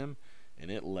behind him,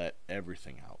 and it let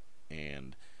everything out.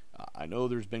 And I know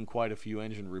there's been quite a few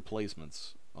engine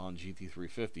replacements on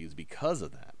GT350s because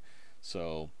of that.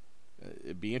 So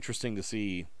it'd be interesting to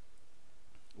see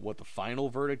what the final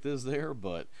verdict is there,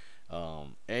 but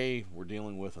we're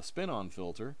dealing with a spin-on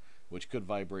filter which could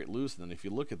vibrate loose, and then if you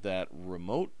look at that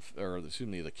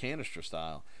the canister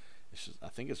style, I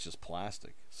think it's just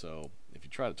plastic. So if you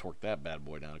try to torque that bad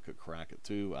boy down, it could crack it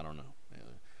too. I don't know.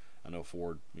 I know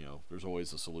Ford, there's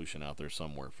always a solution out there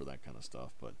somewhere for that kind of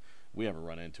stuff, but we haven't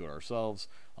run into it ourselves.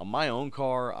 On my own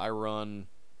car, I run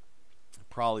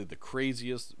probably the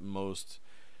craziest, most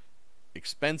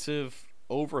expensive,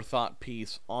 overthought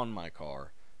piece on my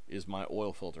car is my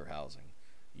oil filter housing.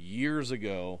 Years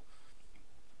ago,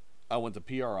 I went to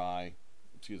PRI,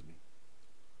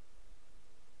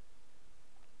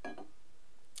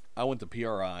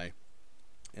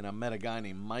 and I met a guy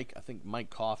named Mike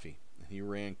Coffey. He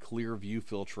ran Clearview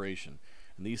Filtration,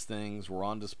 and these things were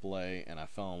on display, and I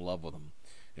fell in love with them.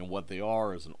 And what they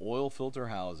are is an oil filter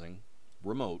housing,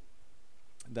 remote,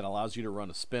 that allows you to run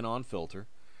a spin-on filter,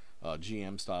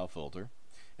 GM style filter,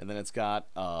 and then it's got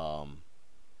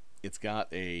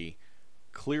a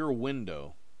clear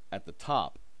window at the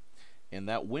top, and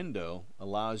that window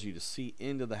allows you to see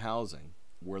into the housing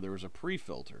where there's a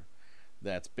pre-filter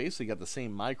that's basically got the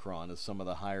same micron as some of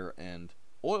the higher end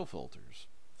oil filters.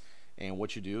 And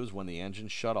what you do is when the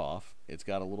engine's shut off, it's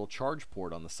got a little charge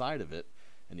port on the side of it,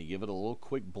 and you give it a little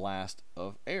quick blast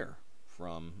of air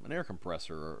from an air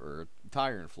compressor or a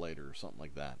tire inflator or something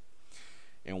like that.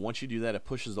 And once you do that, it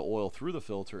pushes the oil through the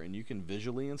filter, and you can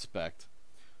visually inspect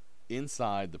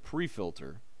inside the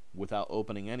pre-filter without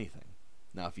opening anything.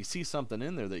 Now, if you see something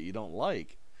in there that you don't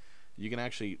like, you can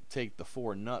actually take the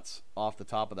 4 nuts off the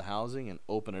top of the housing and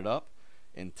open it up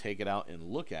and take it out and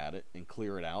look at it and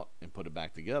clear it out and put it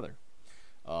back together.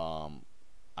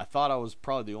 I thought I was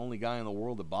probably the only guy in the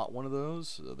world that bought one of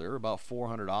those. They're about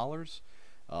 $400.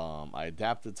 I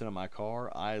adapted to my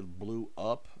car. I blew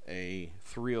up a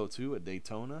 302 at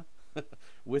Daytona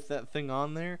with that thing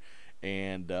on there,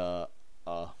 and it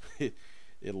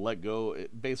let go.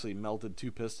 It basically melted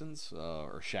 2 pistons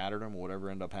or shattered them, whatever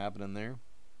ended up happening there.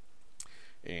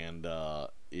 And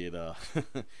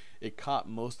it caught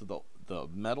most of the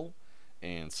metal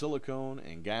and silicone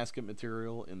and gasket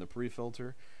material in the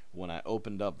pre-filter. When I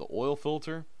opened up the oil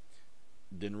filter,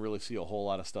 didn't really see a whole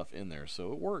lot of stuff in there,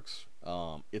 so it works.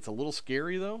 It's a little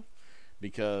scary though,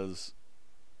 because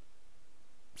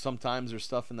sometimes there's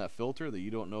stuff in that filter that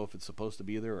you don't know if it's supposed to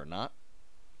be there or not.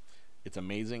 It's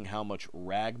amazing how much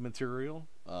rag material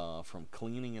from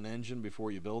cleaning an engine before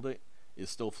you build it is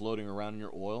still floating around in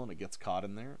your oil, and it gets caught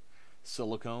in there.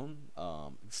 Silicone,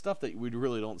 stuff that we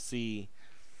really don't see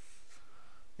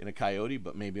in a Coyote,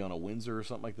 but maybe on a Windsor or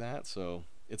something like that. So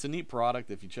it's a neat product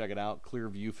if you check it out.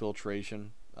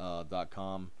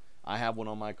 clearviewfiltration.com. I have one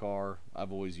on my car.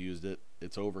 I've always used it.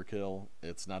 It's overkill.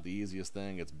 It's not the easiest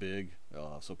thing. It's big,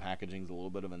 so packaging's a little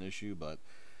bit of an issue, but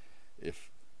if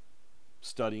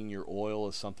studying your oil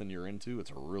is something you're into,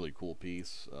 it's a really cool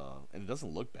piece, and it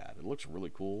doesn't look bad. It looks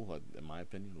really cool, in my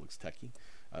opinion. It looks techy.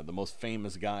 The most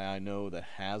famous guy I know that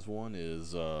has one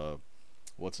is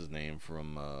what's his name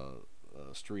from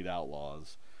Street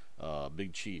Outlaws,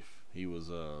 Big Chief. He was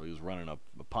running a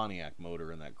Pontiac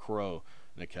motor in that Crow,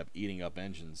 and it kept eating up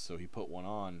engines, so he put one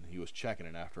on. He was checking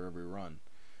it after every run,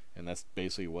 and that's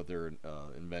basically what they're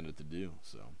invented to do.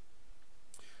 So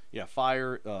yeah,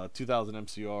 fire, 2000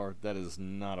 MCR, that is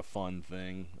not a fun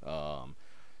thing.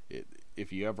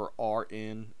 If you ever are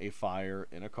in a fire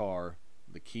in a car,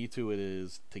 the key to it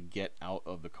is to get out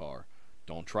of the car.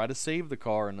 Don't try to save the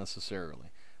car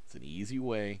unnecessarily. It's an easy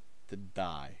way to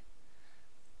die.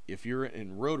 If you're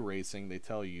in road racing, they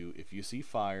tell you if you see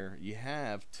fire, you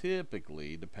have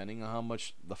typically, depending on how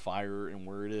much the fire and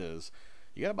where it is,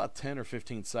 you got about 10 or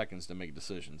 15 seconds to make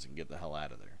decisions and get the hell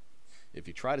out of there. If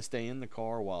you try to stay in the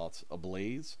car while it's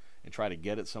ablaze and try to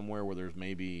get it somewhere where there's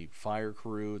maybe fire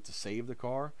crew to save the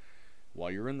car,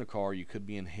 while you're in the car, you could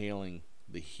be inhaling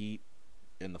the heat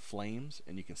and the flames,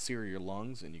 and you can sear your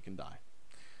lungs and you can die.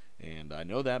 And I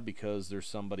know that because there's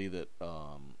somebody that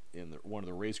in one of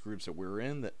the race groups that we're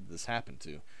in that this happened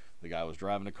to. The guy was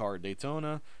driving a car at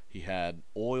Daytona. He had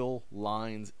oil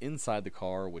lines inside the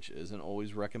car, which isn't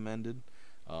always recommended,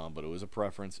 but it was a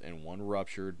preference, and one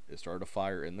ruptured. It started a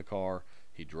fire in the car.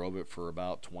 He drove it for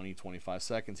about 20-25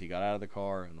 seconds. He got out of the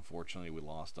car, and unfortunately we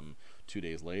lost him 2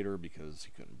 days later because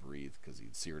he couldn't breathe because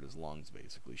he'd seared his lungs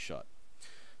basically shut.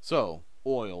 So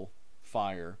oil,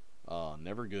 fire,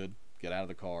 never good. Get out of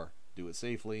the car, do it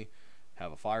safely,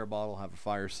 have a fire bottle, have a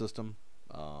fire system.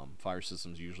 Fire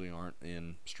systems usually aren't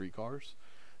in street cars.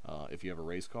 If you have a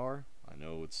race car, I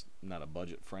know it's not a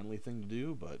budget-friendly thing to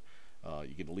do, but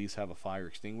you can at least have a fire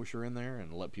extinguisher in there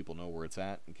and let people know where it's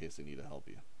at in case they need to help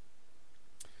you.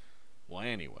 Well,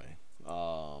 anyway,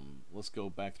 let's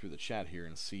go back through the chat here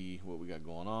and see what we got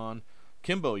going on.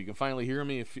 Kimbo, you can finally hear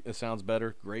me. If it sounds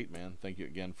better, great, man. Thank you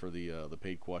again for the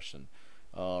paid question.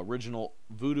 Original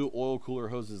Voodoo oil cooler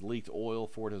hoses leaked oil.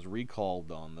 Ford has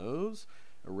recalled on those.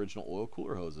 Original oil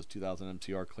cooler hoses, 2000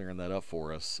 MTR, clearing that up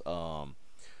for us. You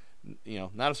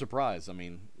know, not a surprise. I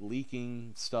mean,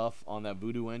 leaking stuff on that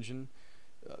Voodoo engine,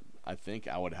 I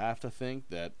would have to think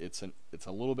that it's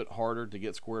a little bit harder to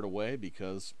get squared away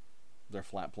because they're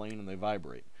flat plane and they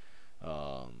vibrate.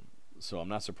 So I'm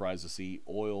not surprised to see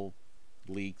oil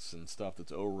leaks and stuff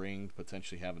that's O-ringed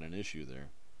potentially having an issue there.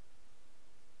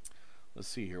 Let's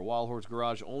see here. Wild Horse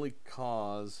Garage only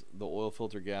cause the oil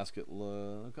filter gasket.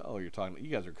 Oh, you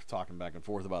guys are talking back and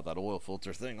forth about that oil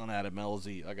filter thing on Adam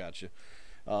LZ. I got you.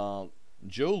 Joe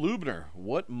Lubner,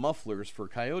 what mufflers for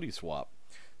Coyote swap?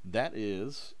 That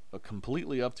is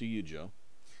completely up to you, Joe.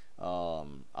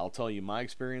 I'll tell you my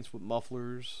experience with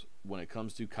mufflers when it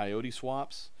comes to Coyote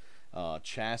swaps.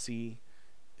 Chassis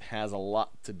has a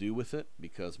lot to do with it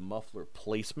because muffler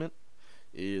placement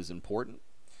is important.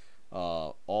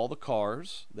 All the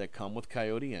cars that come with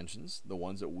Coyote engines, the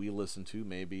ones that we listen to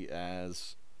maybe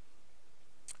as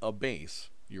a base,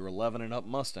 your 11 and up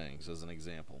Mustangs as an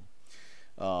example,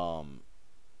 the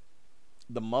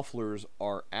mufflers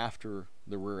are after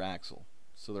the rear axle,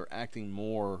 so they're acting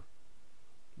more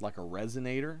like a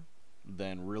resonator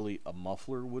than really a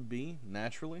muffler would be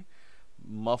naturally.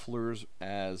 Mufflers,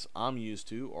 as I'm used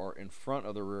to, are in front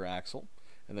of the rear axle,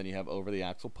 and then you have over the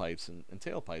axle pipes and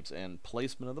tailpipes, and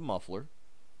placement of the muffler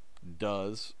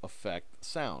does affect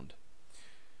sound.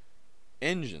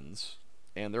 Engines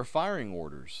and their firing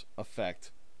orders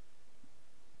affect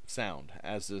sound.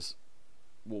 As this,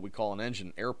 what we call an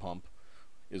engine air pump,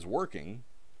 is working,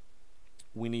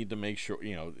 we need to make sure,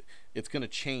 it's going to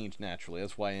change naturally.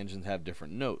 That's why engines have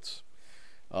different notes.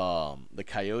 The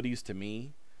Coyotes, to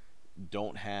me,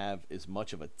 don't have as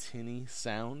much of a tinny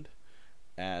sound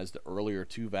as the earlier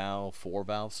 2-valve,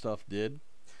 4-valve stuff did.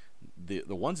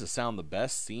 The ones that sound the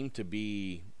best seem to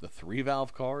be the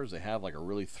 3-valve cars. They have like a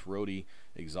really throaty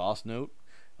exhaust note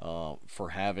for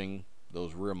having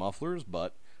those rear mufflers,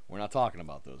 but we're not talking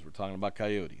about those. We're talking about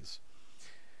Coyotes.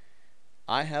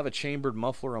 I have a chambered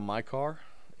muffler on my car,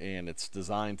 and it's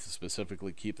designed to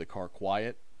specifically keep the car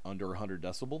quiet under 100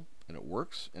 decibel, and it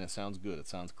works, and it sounds good. It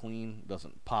sounds clean,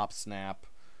 doesn't pop, snap,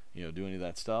 do any of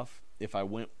that stuff. If I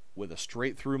went with a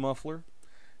straight through muffler,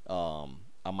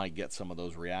 I might get some of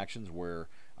those reactions where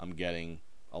I'm getting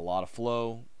a lot of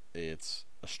flow. It's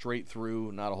a straight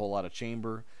through, not a whole lot of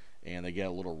chamber, and they get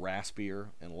a little raspier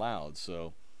and loud.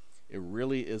 So it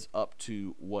really is up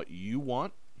to what you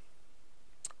want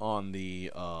on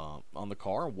the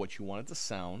car, what you want it to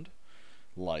sound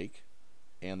like,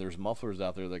 and there's mufflers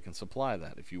out there that can supply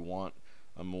that. If you want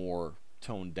a more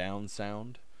toned down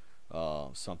sound,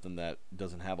 something that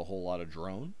doesn't have a whole lot of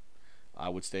drone, I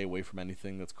would stay away from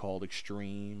anything that's called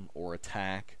extreme or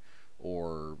attack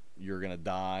or you're gonna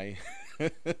die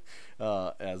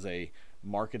as a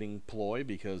marketing ploy,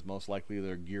 because most likely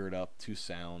they're geared up to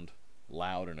sound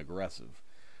loud and aggressive.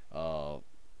 Dynamax,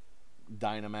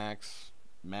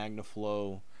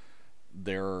 Magnaflow,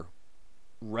 their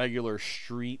regular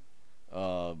street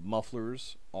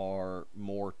mufflers are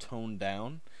more toned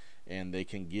down, and they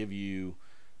can give you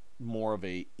more of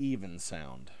a even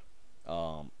sound.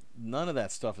 None of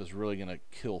that stuff is really going to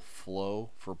kill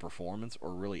flow for performance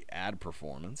or really add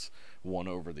performance one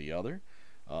over the other.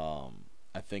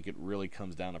 I think it really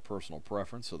comes down to personal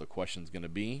preference. So the question is going to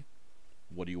be,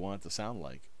 what do you want it to sound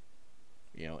like?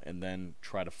 And then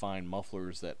try to find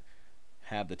mufflers that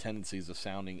have the tendencies of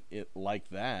sounding it like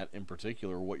that, in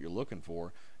particular, what you're looking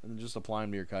for, and then just apply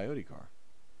them to your Coyote car.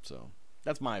 So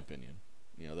that's my opinion.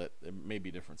 That there may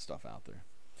be different stuff out there.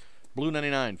 Blue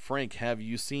 99, Frank, have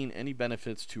you seen any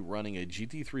benefits to running a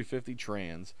GT350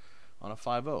 trans on a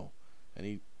 5.0?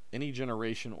 Any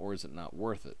generation, or is it not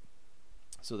worth it?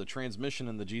 So the transmission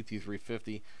in the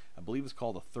GT350, I believe, is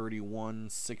called a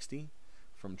 3160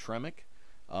 from Tremec.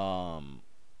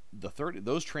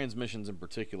 Those transmissions in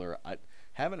particular, I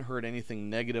haven't heard anything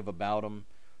negative about them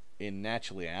in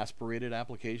naturally aspirated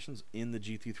applications in the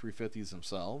GT350s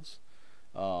themselves.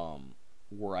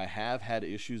 Where I have had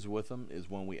issues with them is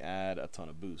when we add a ton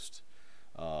of boost.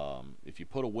 If you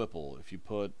put a Whipple, if you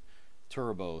put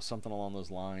turbo, something along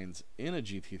those lines in a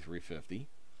GT350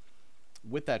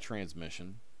 with that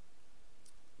transmission,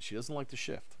 she doesn't like to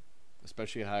shift,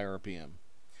 especially at high RPM.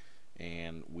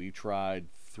 And we tried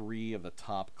 3 of the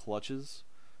top clutches,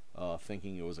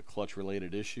 thinking it was a clutch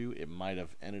related issue. It might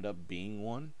have ended up being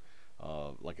one,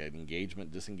 like an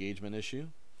engagement disengagement issue.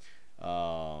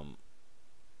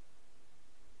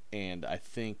 And I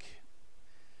think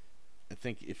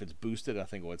if it's boosted, I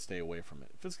think I would stay away from it.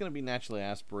 If it's going to be naturally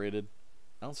aspirated,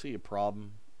 I don't see a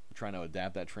problem trying to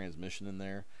adapt that transmission in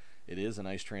there. It is a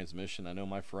nice transmission. I know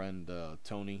my friend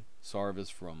Tony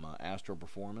Sarvis from Astro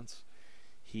Performance,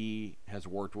 he has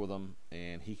worked with them,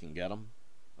 and he can get them.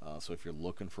 So if you're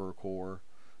looking for a core,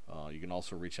 you can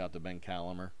also reach out to Ben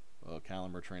Calamer,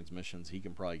 Calamer Transmissions. He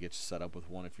can probably get you set up with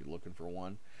one if you're looking for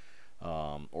one.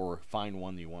 Or find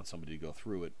one that you want somebody to go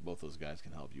through it. Both those guys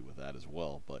can help you with that as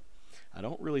well. But I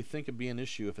don't really think it'd be an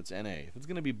issue if it's NA. If it's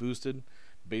going to be boosted,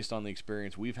 based on the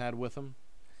experience we've had with them,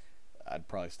 I'd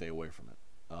probably stay away from it.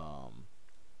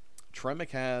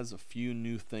 Tremec has a few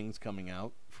new things coming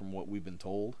out from what we've been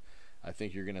told. I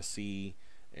think you're going to see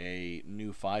a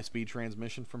new 5-speed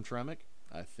transmission from Tremec.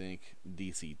 I think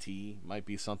DCT might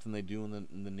be something they do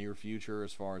in the near future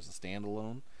as far as a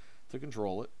standalone to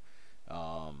control it.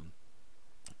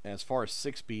 As far as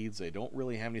 6 speeds, they don't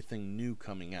really have anything new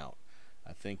coming out.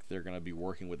 I think they're going to be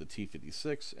working with the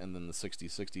T56 and then the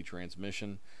 6060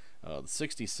 transmission. The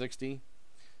 6060,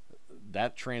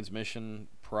 that transmission,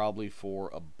 probably for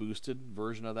a boosted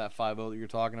version of that 5.0 that you're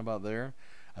talking about there,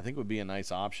 I think would be a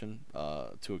nice option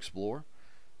to explore.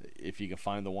 If you can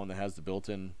find the one that has the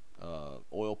built-in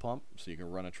oil pump, so you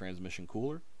can run a transmission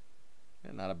cooler,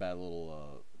 and not a bad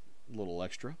little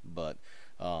extra, but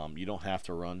you don't have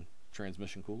to run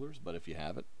transmission coolers, but if you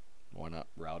have it, Why not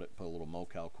route it, put a little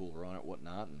Mocal cooler on it,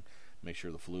 whatnot, and make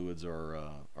sure the fluids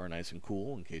are nice and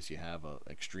cool in case you have a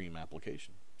extreme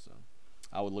application. So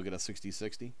I would look at a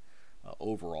 6060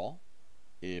 overall.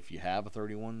 If you have a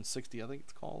 3160, I think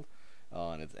it's called,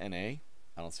 and it's NA,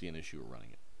 I don't see an issue with running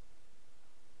it.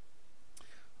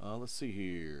 Let's see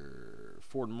here.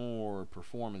 Ford Moore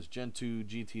Performance Gen 2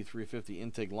 GT350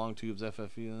 intake long tubes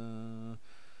FFE.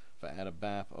 If I add a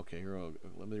BAP, okay, here,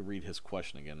 let me read his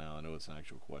question again now. I know it's an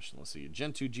actual question. Let's see.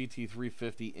 Gen 2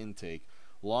 GT350 intake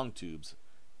long tubes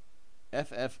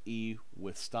FFE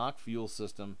with stock fuel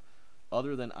system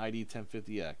other than ID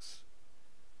 1050X.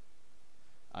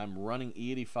 I'm running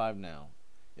E85 now.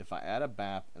 If I add a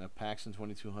BAP and a Paxton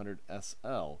 2200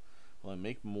 SL, will I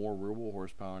make more real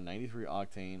horsepower, 93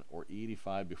 octane, or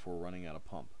E85 before running out of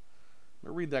pump? I'm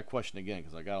going to read that question again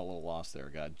because I got a little lost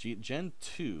there. I got Gen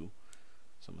 2,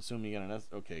 so I'm assuming you got an S.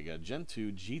 Okay, you got Gen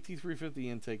 2 GT350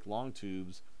 intake long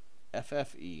tubes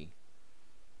FFE.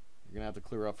 You're going to have to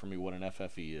clear up for me what an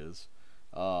FFE is.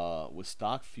 With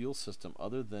stock fuel system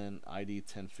other than ID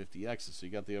 1050X. So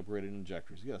you got the upgraded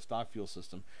injectors. You got a stock fuel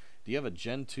system. Do you have a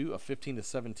Gen 2, a 15 to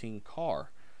 17 car?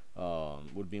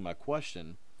 Would be my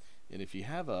question. And if you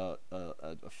have a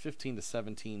 15 to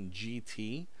 17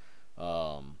 GT,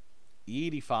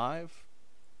 E85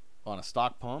 on a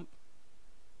stock pump,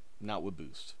 not with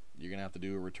boost. You're going to have to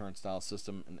do a return style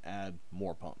system and add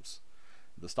more pumps.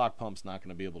 The stock pump's not going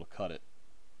to be able to cut it.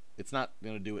 It's not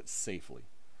going to do it safely.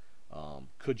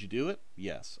 Could you do it?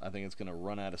 Yes. I think it's going to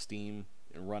run out of steam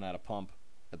and run out of pump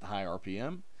at the high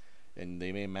RPM. And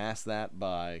they may mask that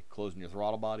by closing your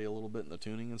throttle body a little bit in the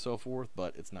tuning and so forth,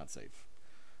 but it's not safe.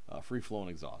 Free-flowing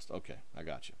exhaust. Okay, I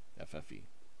got you. FFE.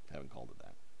 Haven't called it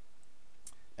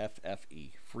that.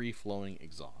 FFE. Free-flowing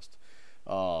exhaust.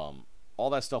 All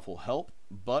that stuff will help,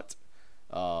 but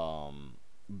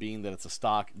being that it's a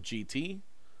stock GT,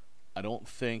 I don't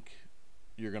think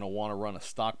you're going to want to run a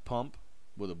stock pump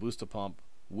with a booster pump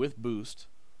with boost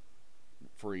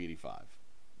for E85.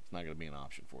 It's not going to be an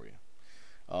option for you.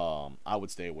 I would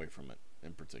stay away from it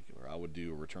in particular. I would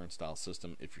do a return style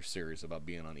system if you're serious about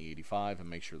being on E85 and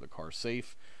make sure the car's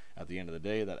safe. At the end of the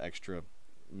day, that extra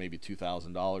maybe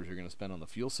 $2,000 you're going to spend on the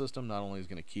fuel system not only is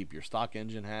going to keep your stock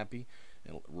engine happy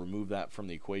and remove that from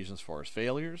the equation as far as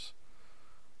failures,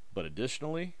 but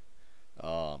additionally,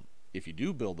 if you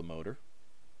do build the motor,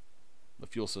 the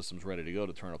fuel system's ready to go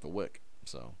to turn up the wick.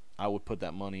 So I would put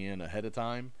that money in ahead of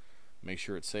time, make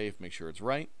sure it's safe, make sure it's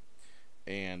right,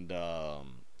 and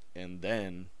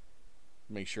then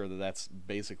make sure that that's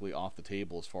basically off the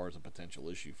table as far as a potential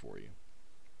issue for you.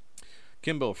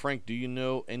 Kimbo, Frank, do you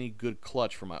know any good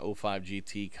clutch for my 05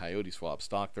 GT Coyote swap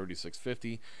stock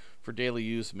 3650 for daily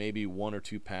use, maybe 1 or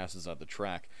 2 passes at the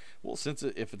track? Well,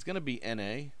 if it's going to be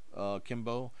NA,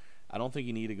 Kimbo, I don't think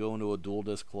you need to go into a dual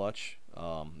disc clutch.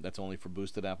 That's only for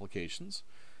boosted applications.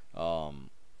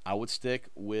 I would stick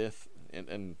with,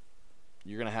 and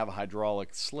you're going to have a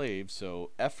hydraulic slave, so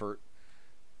effort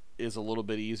is a little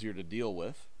bit easier to deal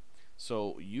with.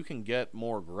 So you can get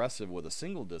more aggressive with a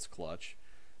single disc clutch.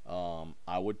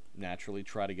 I would naturally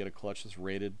try to get a clutch that's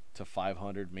rated to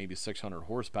 500, maybe 600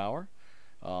 horsepower,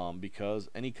 because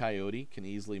any Coyote can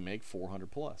easily make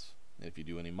 400 plus. And if you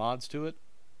do any mods to it,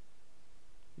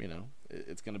 you know,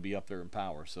 it's going to be up there in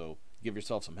power. So give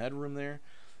yourself some headroom there.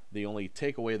 The only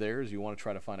takeaway there is you want to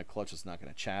try to find a clutch that's not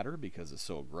going to chatter because it's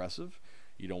so aggressive.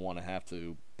 You don't want to have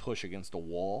to push against a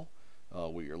wall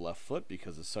with your left foot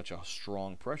because it's such a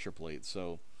strong pressure plate.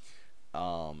 So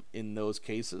in those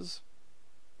cases,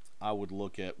 I would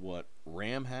look at what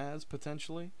Ram has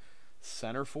potentially,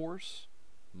 Center Force,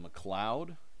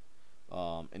 McLeod,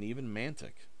 and even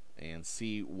Mantic, and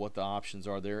see what the options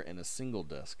are there in a single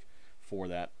disc for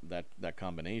that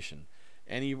combination.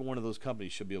 And even one of those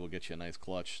companies should be able to get you a nice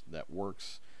clutch that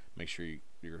works. Make sure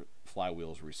your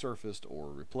flywheel is resurfaced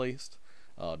or replaced.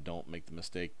 Don't make the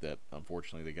mistake that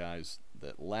unfortunately the guys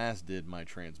that last did my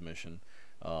transmission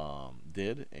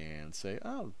did and say,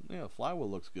 oh, yeah, flywheel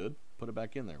looks good, put it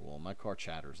back in there. Well, my car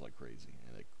chatters like crazy,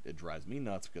 and it drives me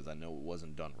nuts because I know it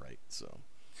wasn't done right. So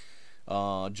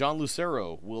John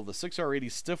Lucero, will the 6R80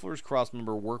 Stifler's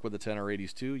crossmember work with the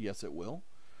 10R80s too? Yes, it will.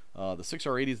 The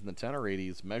 6R80s and the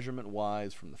 10R80s,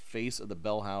 measurement-wise, from the face of the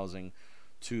bell housing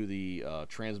to the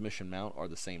transmission mount are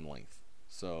the same length.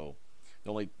 So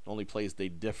the only place they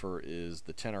differ is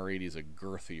the 10R80 is a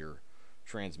girthier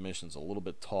transmission. It's a little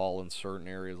bit tall in certain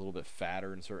areas, a little bit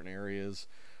fatter in certain areas.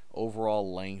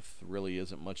 Overall length really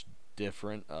isn't much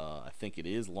different. I think it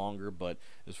is longer, but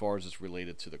as far as it's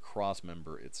related to the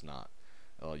crossmember, it's not.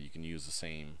 You can use the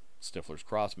same Stifler's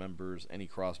cross members. Any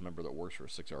cross member that works for a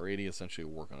 6R80 essentially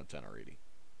will work on a 10R80.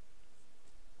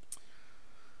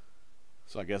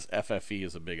 So I guess FFE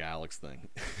is a big Alex thing.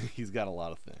 He's got a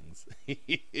lot of things.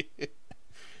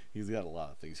 He's got a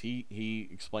lot of things. He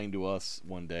explained to us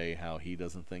one day how he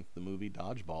doesn't think the movie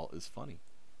Dodgeball is funny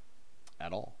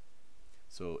at all.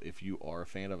 So if you are a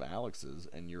fan of Alex's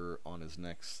and you're on his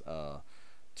next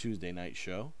Tuesday night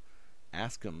show,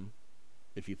 ask him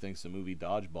if he thinks the movie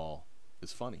Dodgeball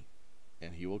is funny,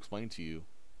 and he will explain to you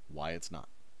why it's not.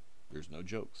 There's no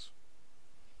jokes.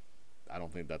 I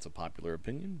don't think that's a popular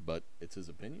opinion, but it's his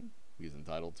opinion. He's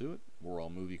entitled to it. We're all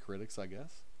movie critics, I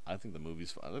guess. I think the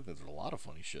movie's fun. I think there's a lot of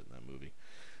funny shit in that movie.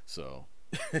 So,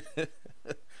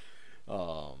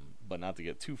 but not to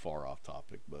get too far off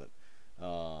topic, but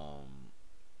I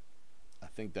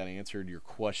think that answered your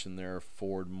question there,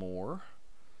 Ford Moore.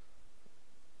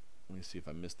 Let me see if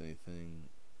I missed anything.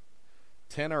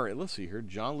 10R, let's see here.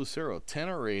 John Lucero,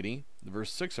 10R80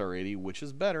 versus 6R80, which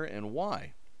is better and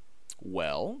why?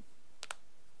 Well,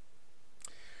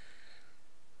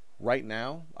 right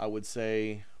now, I would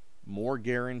say more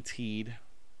guaranteed,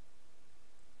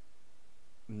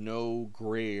 no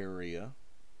gray area.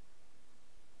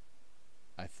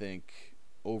 I think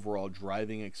overall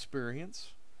driving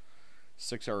experience,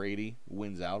 6R80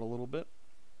 wins out a little bit.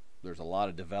 There's a lot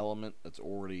of development that's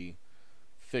already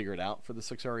figured out for the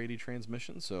 6R80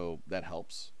 transmission, so that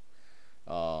helps.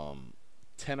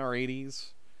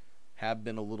 10R80s have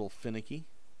been a little finicky.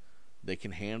 They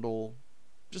can handle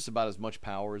just about as much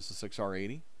power as the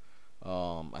 6R80.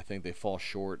 I think they fall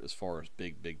short as far as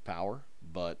big power,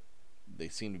 but they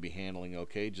seem to be handling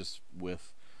okay just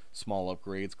with small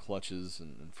upgrades, clutches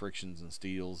and frictions and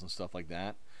steels and stuff like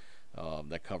that.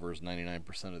 That covers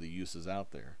 99% of the uses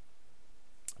out there.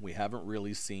 We haven't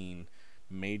really seen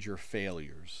major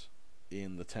failures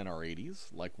in the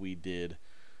 10R80s like we did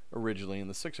originally in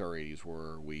the 6R80s,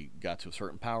 where we got to a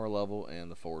certain power level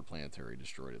and the forward planetary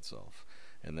destroyed itself.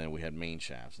 And then we had main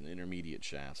shafts and intermediate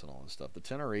shafts and all this stuff. The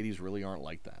 10R80s really aren't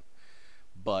like that.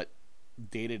 But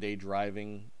day-to-day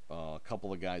driving, a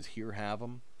couple of guys here have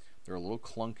them. They're a little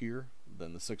clunkier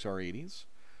than the 6R80s.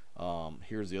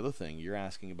 Here's the other thing. You're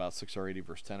asking about 6R80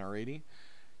 versus 10R80.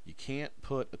 You can't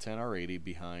put a 10R80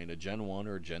 behind a Gen 1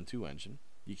 or a Gen 2 engine.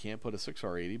 You can't put a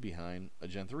 6R80 behind a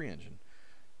Gen 3 engine.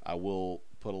 I will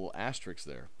put a little asterisk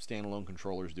there. Standalone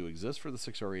controllers do exist for the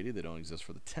 6R80. They don't exist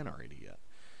for the 10R80 yet.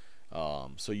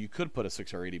 So you could put a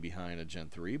 6R80 behind a Gen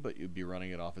 3, but you'd be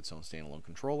running it off its own standalone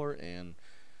controller, and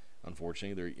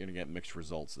unfortunately, you're going to get mixed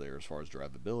results there as far as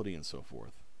drivability and so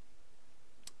forth.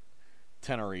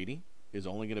 10R80 is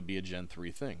only going to be a Gen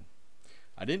 3 thing.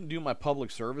 I didn't do my public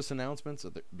service announcements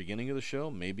at the beginning of the show.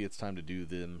 Maybe it's time to do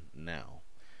them now.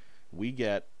 We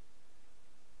get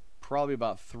probably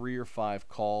about 3 or 5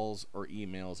 calls or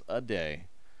emails a day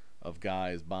of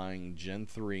guys buying Gen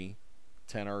 3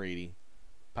 10R80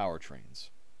 powertrains,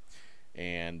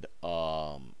 and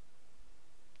from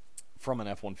an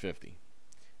F-150,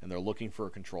 and they're looking for a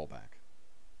control pack,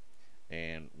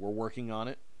 and we're working on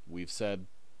it. We've said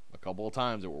a couple of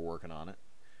times that we're working on it,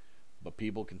 but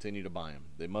people continue to buy them.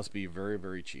 They must be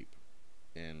very cheap,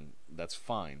 and that's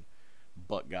fine.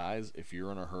 But guys, if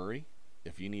you're in a hurry,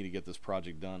 if you need to get this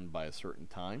project done by a certain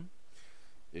time,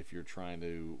 if you're trying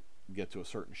to get to a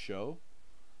certain show,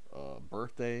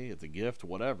 birthday, it's a gift,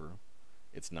 whatever,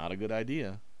 it's not a good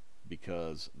idea,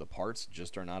 because the parts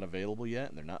just are not available yet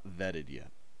and they're not vetted yet.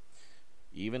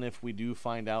 Even if we do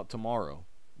find out tomorrow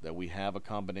that we have a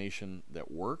combination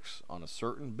that works on a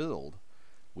certain build,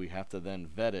 we have to then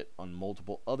vet it on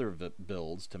multiple other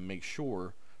builds to make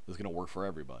sure it's going to work for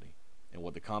everybody and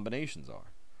what the combinations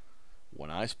are.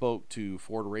 When I spoke to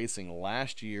Ford Racing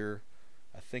last year,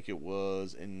 I think it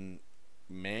was in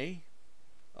May,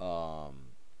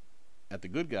 at the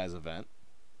Good Guys event,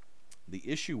 the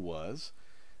issue was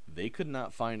they could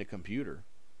not find a computer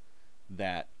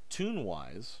that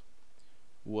tune-wise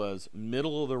was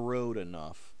middle of the road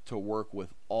enough to work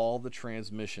with all the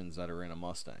transmissions that are in a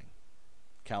Mustang,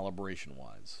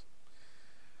 calibration-wise.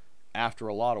 After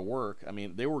a lot of work, I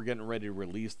mean, they were getting ready to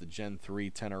release the Gen 3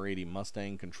 10R80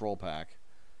 Mustang control pack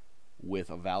with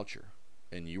a voucher,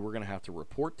 and you were going to have to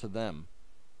report to them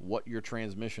what your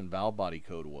transmission valve body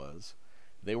code was.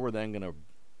 They were then going to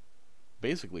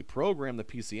basically program the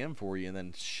PCM for you and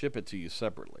then ship it to you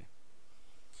separately.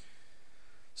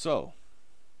 So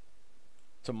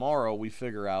tomorrow we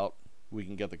figure out we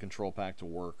can get the control pack to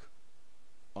work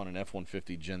on an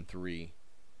F-150 Gen 3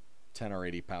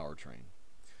 10R80 powertrain.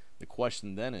 The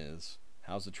question then is,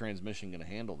 how's the transmission going to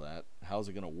handle that? How's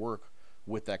it going to work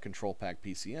with that control pack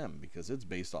PCM? Because it's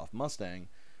based off Mustang,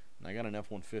 and I got an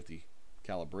F-150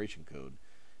 calibration code.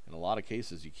 In a lot of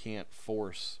cases, you can't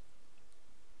force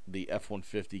the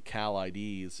F-150 cal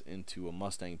IDs into a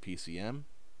Mustang PCM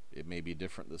It may be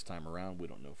different this time around. We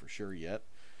don't know for sure yet,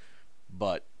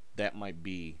 but that might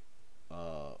be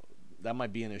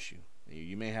an issue.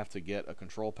 You may have to get a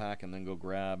control pack and then go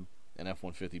grab an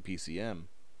F-150 PCM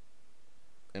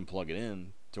and plug it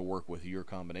in to work with your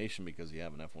combination because you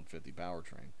have an F-150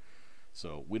 powertrain.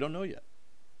 So we don't know yet.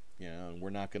 And we're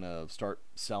not going to start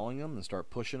selling them and start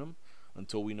pushing them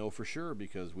until we know for sure,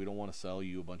 because we don't want to sell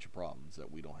you a bunch of problems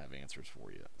that we don't have answers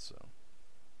for yet. So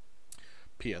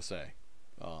PSA,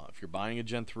 if you're buying a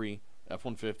Gen 3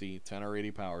 F-150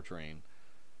 10R80 powertrain,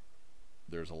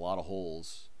 there's a lot of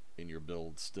holes in your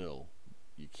build still.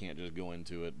 You can't just go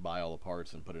into it, buy all the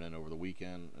parts, and put it in over the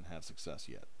weekend and have success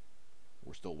yet.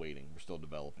 We're still waiting. We're still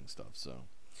developing stuff. So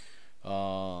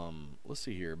let's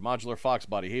see here. Modular Fox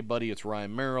Body. Hey, buddy, it's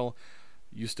Ryan Merrill.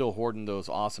 You still hoarding those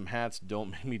awesome hats?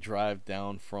 Don't make me drive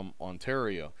down from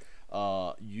Ontario.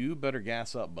 You better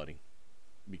gas up, buddy,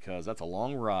 because that's a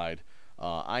long ride.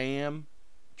 I'm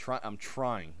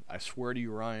trying. I swear to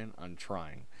you, Ryan, I'm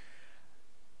trying.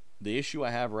 The issue I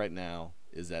have right now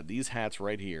is that these hats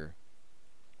right here,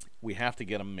 we have to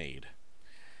get them made.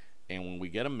 And when we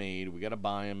get them made, we got to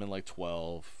buy them in like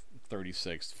 12,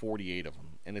 36, 48 of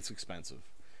them. And it's expensive.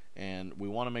 And we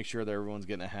want to make sure that everyone's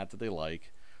getting a hat that they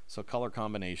like. So color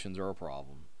combinations are a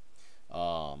problem.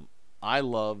 I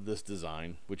love this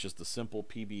design, which is the simple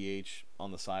PBH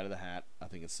on the side of the hat. I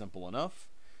think it's simple enough.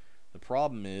 The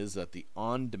problem is that the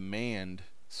on-demand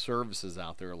services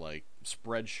out there like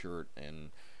Spreadshirt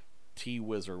and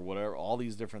T-Wiz or whatever, all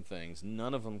these different things,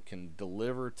 none of them can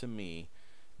deliver to me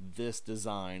this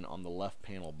design on the left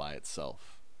panel by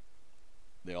itself.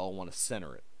 They all want to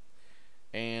center it.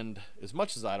 And as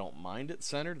much as I don't mind it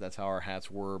centered, that's how our hats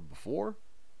were before,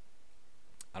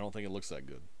 I don't think it looks that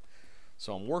good.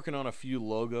 So I'm working on a few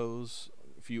logos,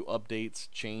 a few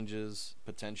updates, changes,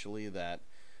 potentially, that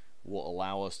will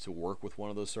allow us to work with one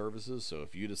of those services. So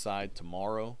if you decide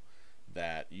tomorrow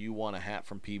that you want a hat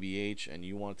from PBH and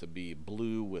you want it to be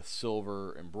blue with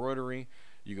silver embroidery,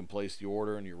 you can place the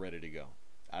order and you're ready to go.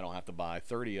 I don't have to buy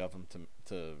 30 of them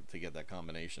to get that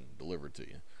combination delivered to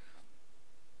you.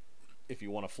 If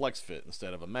you want a flex fit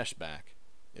instead of a mesh back,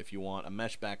 if you want a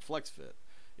mesh back flex fit,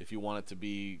 if you want it to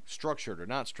be structured or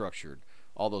not structured,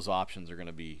 all those options are going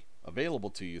to be available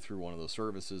to you through one of those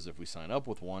services if we sign up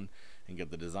with one and get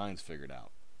the designs figured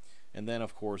out. And then,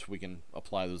 of course, we can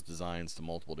apply those designs to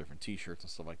multiple different t-shirts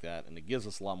and stuff like that, and it gives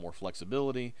us a lot more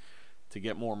flexibility to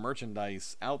get more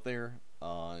merchandise out there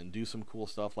and do some cool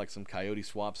stuff like some Coyote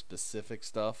swap specific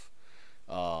stuff,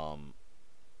 and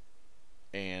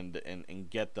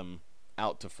get them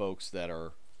out to folks that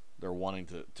they're wanting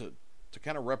to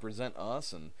kind of represent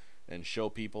us and show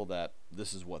people that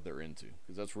this is what they're into,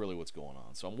 because that's really what's going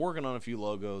on. So I'm working on a few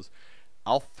logos.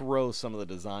 I'll throw some of the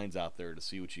designs out there to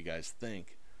see what you guys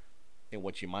think and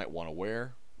what you might want to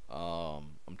wear.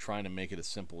 I'm trying to make it as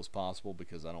simple as possible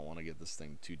because I don't want to get this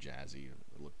thing too jazzy or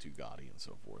look too gaudy and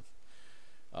so forth.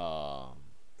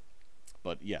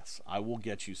 But yes, I will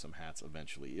get you some hats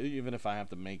eventually. Even if I have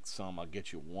to make some, I'll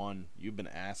get you one. You've been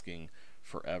asking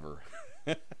forever.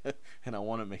 And I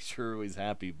want to make sure everybody's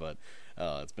happy, but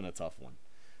it's been a tough one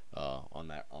on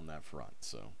that front.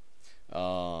 So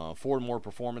Ford More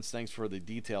Performance, thanks for the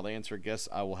detailed answer. Guess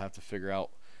I will have to figure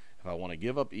out if I want to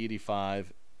give up E85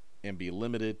 and be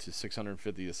limited to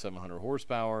 650 to 700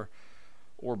 horsepower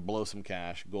or blow some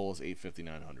cash. Goal is 850,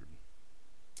 900.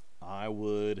 I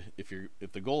would,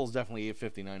 if the goal is definitely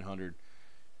 850, 900,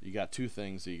 you got two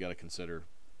things that you got to consider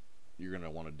you're going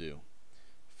to want to do.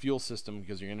 Fuel system,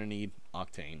 because you're going to need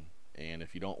octane, and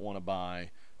if you don't want to buy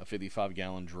a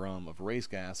 55-gallon drum of race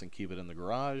gas and keep it in the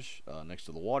garage next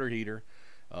to the water heater,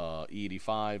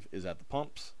 E85 is at the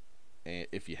pumps, and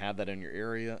if you have that in your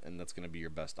area, and that's going to be your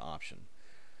best option.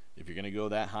 If you're going to go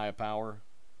that high of power,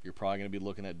 you're probably going to be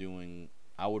looking at doing,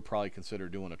 I would probably consider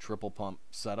doing a triple pump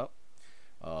setup,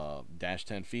 dash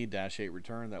 10 feed, dash 8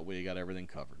 return. That way you got everything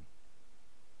covered.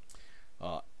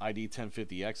 ID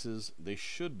 1050Xs, they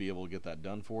should be able to get that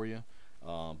done for you,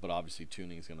 but obviously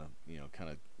tuning is going to, kind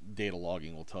of data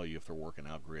logging will tell you if they're working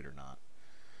out great or not.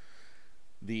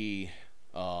 The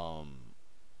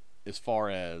as far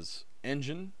as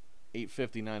engine,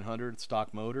 850, 900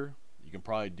 stock motor, you can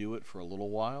probably do it for a little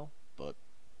while, but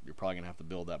you're probably going to have to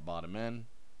build that bottom end.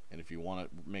 And if you want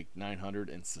to make 900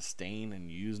 and sustain and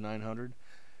use 900,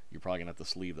 you're probably going to have to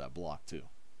sleeve that block too.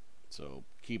 So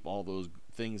keep all those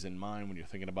things in mind when you're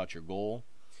thinking about your goal.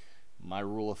 My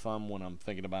rule of thumb when I'm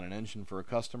thinking about an engine for a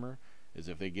customer is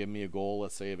if they give me a goal,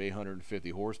 let's say of 850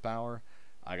 horsepower,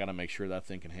 I got to make sure that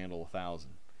thing can handle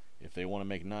 1,000. If they want to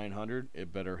make 900,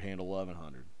 it better handle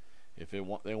 1,100. If they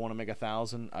want to make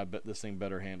 1,000, I bet this thing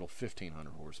better handle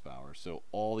 1,500 horsepower. So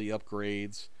all the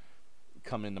upgrades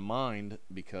come into mind,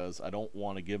 because I don't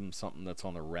want to give them something that's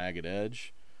on the ragged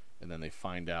edge, and then they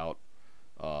find out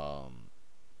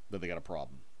that they got a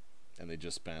problem, and they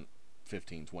just spent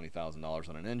 $15,000-$20,000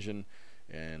 on an engine,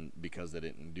 and because they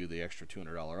didn't do the extra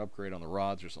 $200 upgrade on the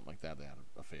rods or something like that, they had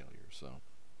a failure. So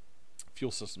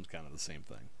fuel system's kind of the same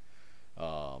thing.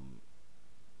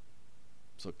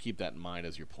 So keep that in mind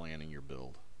as you're planning your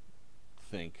build.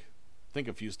 Think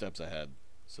a few steps ahead,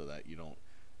 so that you don't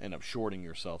end up shorting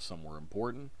yourself somewhere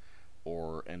important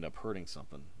or end up hurting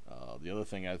something. The other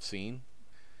thing I've seen,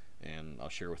 and I'll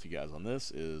share with you guys on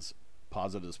this, is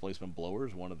positive displacement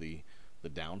blowers. One of the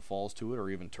downfalls to it, or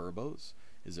even turbos,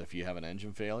 is if you have an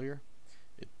engine failure,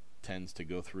 it tends to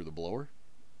go through the blower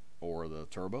or the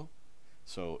turbo.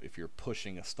 So if you're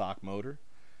pushing a stock motor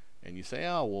and you say,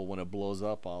 oh, well, when it blows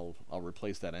up, I'll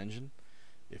replace that engine.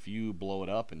 If you blow it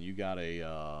up and you got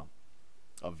a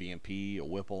VMP, a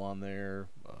Whipple on there,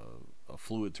 a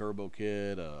fluid turbo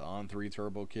kit, a On3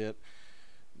 turbo kit,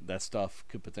 that stuff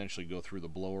could potentially go through the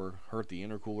blower, hurt the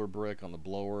intercooler brick on the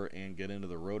blower, and get into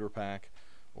the rotor pack,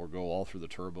 or go all through the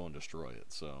turbo and destroy it.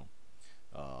 So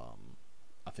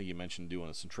I think you mentioned doing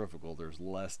a centrifugal. There's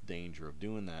less danger of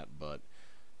doing that, but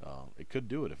it could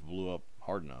do it if it blew up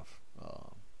hard enough.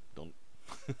 Don't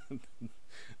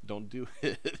don't do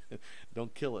it.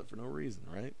 Don't kill it for no reason,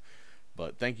 right?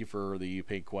 But thank you for the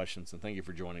paid questions, and thank you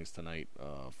for joining us tonight,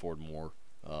 Ford Moore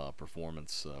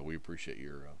Performance. We appreciate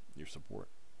your support.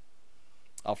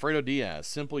 Alfredo Diaz,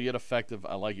 simple yet effective.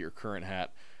 I like your current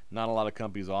hat. Not a lot of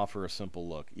companies offer a simple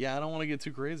look. Yeah, I don't want to get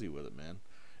too crazy with it, man.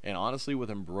 And honestly,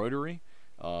 with embroidery,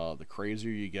 the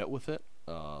crazier you get with it,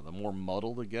 the more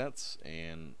muddled it gets,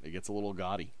 and it gets a little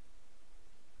gaudy.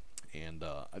 And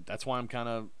that's why I'm kind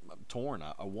of torn.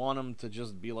 I want them to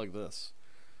just be like this.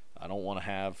 I don't want to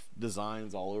have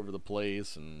designs all over the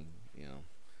place and, you know,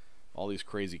 all these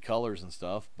crazy colors and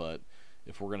stuff. But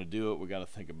if we're going to do it, we got to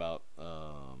think about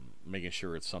making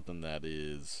sure it's something that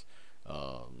is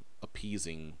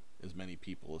appeasing as many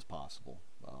people as possible.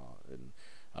 And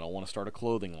I don't want to start a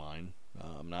clothing line.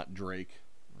 I'm not Drake.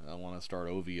 I want to start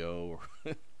OVO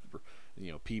or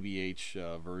you know,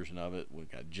 PBH version of it.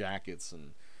 We've got jackets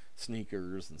and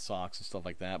sneakers and socks and stuff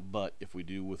like that. But if we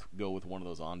do go with one of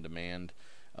those on-demand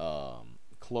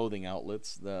clothing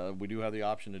outlets, we do have the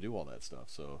option to do all that stuff.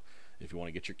 So if you want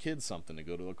to get your kids something to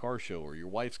go to a car show, or your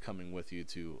wife's coming with you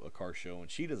to a car show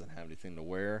and she doesn't have anything to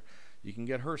wear, you can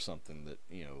get her something that,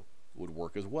 you know, would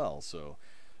work as well. So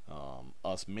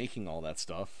us making all that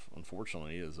stuff,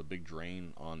 unfortunately, is a big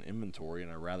drain on inventory,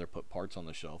 and I'd rather put parts on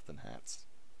the shelf than hats.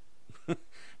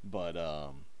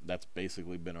 But that's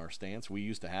basically been our stance. We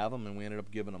used to have them, and we ended up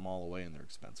giving them all away, and they're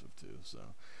expensive too. So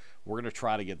we're going to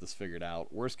try to get this figured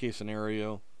out. Worst case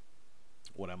scenario,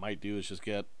 what I might do is just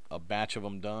get a batch of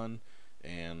them done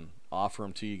and offer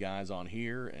them to you guys on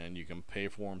here, and you can pay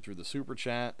for them through the super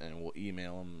chat, and we'll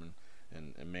email them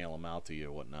and mail them out to you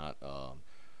or whatnot.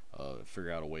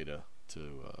 Figure out a way to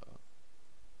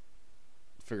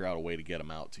figure out a way to get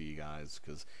them out to you guys,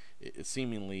 because it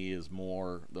seemingly is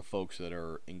more the folks that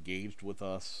are engaged with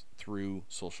us through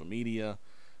social media,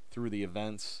 through the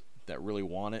events, that really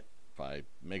want it. If I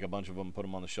make a bunch of them, put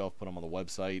them on the shelf, put them on the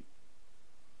website,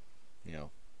 you know,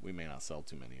 we may not sell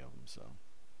too many of them. So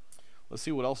let's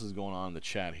see what else is going on in the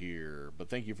chat here. But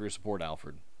thank you for your support,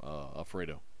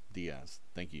 Alfredo Diaz.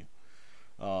 Thank you.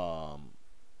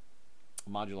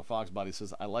 Modular Fox Body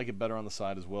says, I like it better on the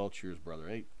side as well. Cheers, brother.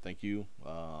 Hey, thank you.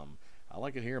 I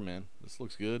like it here, man. This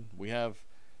looks good. I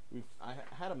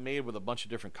had them made with a bunch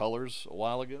of different colors a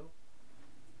while ago.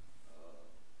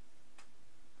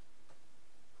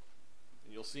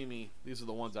 You'll see me, these are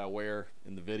the ones I wear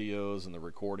in the videos and the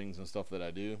recordings and stuff that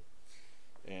I do.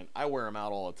 And I wear them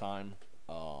out all the time.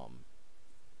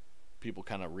 People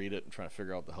kind of read it and try to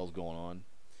figure out what the hell's going on.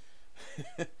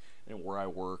 And where I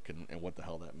work and what the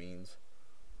hell that means.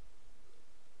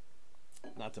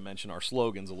 Not to mention our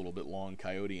slogan's a little bit long.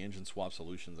 Coyote Engine Swap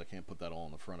Solutions. I can't put that all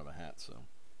on the front of a hat, so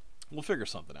we'll figure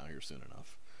something out here soon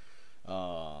enough.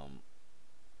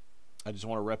 I just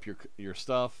want to rep your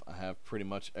stuff. I have pretty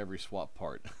much every swap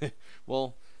part.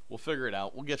 Well, we'll figure it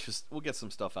out. We'll get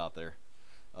some stuff out there.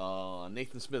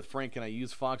 Nathan Smith, Frank, can I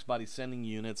use Fox Body sending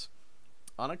units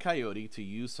on a Coyote to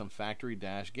use some factory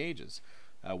dash gauges?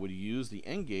 I would use the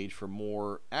N gauge for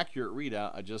more accurate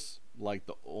readout. I just like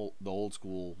the old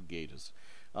school gauges.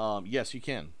 Yes, you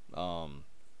can.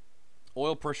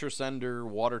 Oil pressure sender,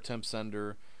 water temp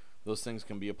sender, those things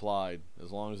can be applied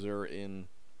as long as they're in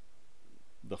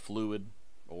the fluid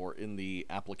or in the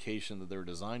application that they're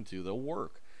designed to. They'll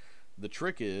work. The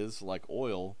trick is, like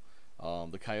oil,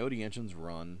 the Coyote engines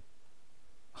run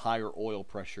higher oil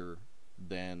pressure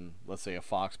than, let's say, a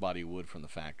Fox body would from the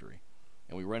factory.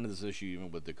 And we run into this issue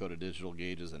even with Dakota Digital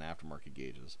gauges and aftermarket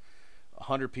gauges.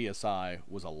 100 psi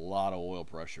was a lot of oil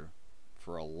pressure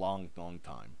for a long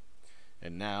time.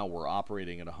 And now we're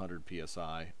operating at 100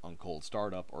 psi on cold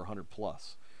startup, or 100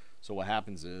 plus. So what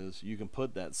happens is you can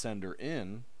put that sender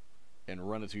in and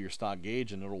run it to your stock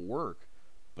gauge and it'll work,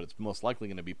 but it's most likely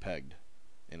going to be pegged,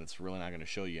 and it's really not going to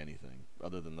show you anything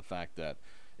other than the fact that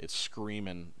it's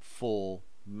screaming full,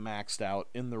 maxed out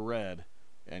in the red,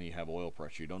 and you have oil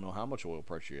pressure. You don't know how much oil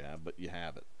pressure you have, but you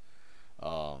have it.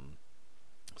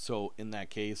 So in that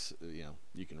case,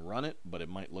 you can run it, but it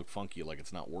might look funky, like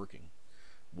it's not working.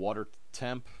 Water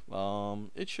temp,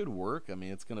 it should work. I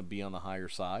mean, it's going to be on the higher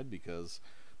side because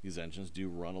these engines do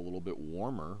run a little bit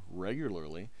warmer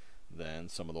regularly than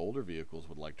some of the older vehicles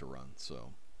would like to run.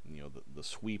 So, the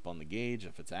sweep on the gauge,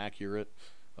 if it's accurate,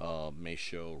 may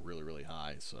show really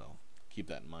high. So keep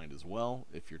that in mind as well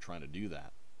if you're trying to do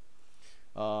that.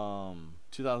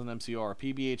 2000 MCR,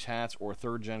 PBH hats or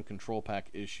 3rd gen control pack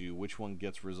issue, which one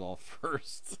gets resolved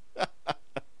first?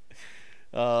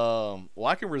 Well,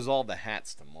 I can resolve the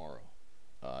hats tomorrow.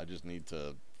 I just need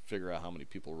to figure out how many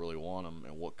people really want them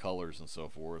and what colors and so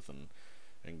forth, and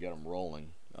get them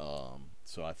rolling.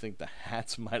 So I think the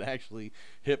hats might actually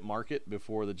hit market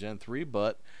before the Gen 3,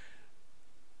 but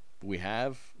we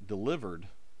have delivered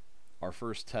our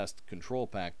first test control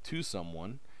pack to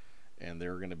someone, and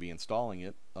they're going to be installing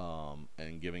it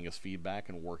and giving us feedback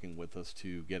and working with us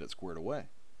to get it squared away.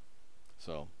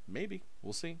 So maybe,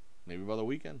 we'll see. Maybe by the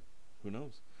weekend. Who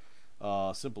knows?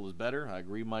 Simple is better. I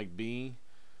agree, Mike B.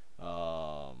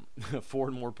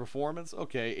 Ford more performance.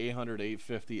 Okay, 800,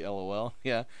 850, LOL.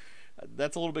 Yeah,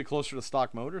 that's a little bit closer to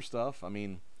stock motor stuff. I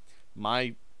mean,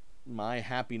 my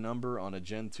happy number on a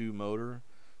Gen 2 motor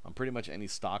on pretty much any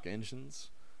stock engines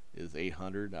is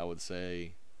 800. I would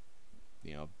say,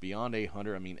 beyond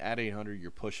 800, I mean, at 800,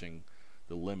 you're pushing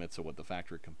the limits of what the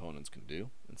factory components can do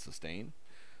and sustain.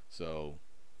 So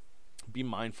be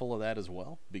mindful of that as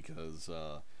well, because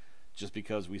just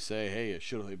because we say, hey, it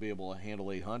should be able to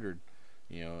handle 800,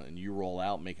 and you roll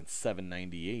out making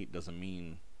 798 doesn't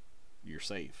mean you're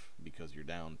safe, because you're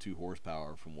down 2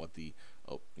 horsepower from what the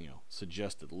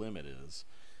suggested limit is.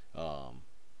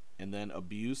 And then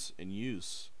abuse and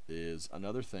use is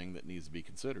another thing that needs to be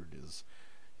considered, is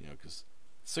because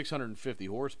 650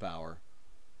 horsepower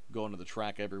going to the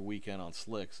track every weekend on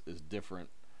slicks is different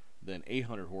than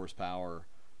 800 horsepower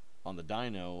on the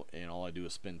dyno, and all I do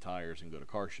is spin tires and go to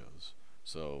car shows.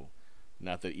 So,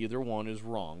 not that either one is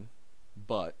wrong,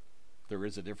 but there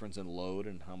is a difference in load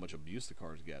and how much abuse the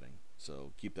car is getting.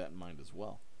 So keep that in mind as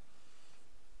well.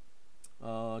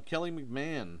 Kelly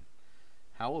McMahon,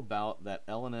 how about that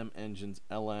L&M Engines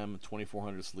LM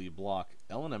 2400 sleeve block?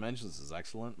 L&M Engines is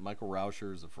excellent. Michael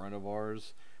Rauscher is a friend of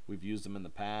ours. We've used them in the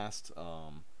past.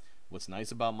 What's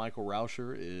nice about Michael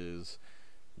Rauscher is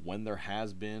when there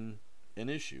has been an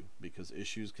issue, because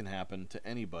issues can happen to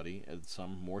anybody, and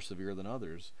some more severe than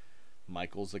others,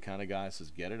 Michael's the kind of guy that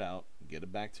says, get it out, get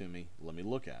it back to me, let me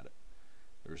look at it.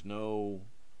 There's no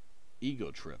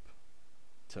ego trip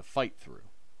to fight through.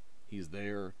 He's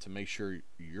there to make sure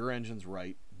your engine's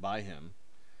right by him,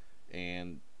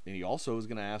 and he also is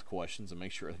going to ask questions and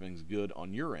make sure everything's good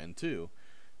on your end too,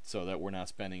 so that we're not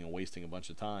spending and wasting a bunch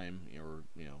of time, or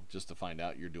just to find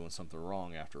out you're doing something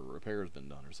wrong after a repair's been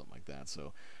done or something like that.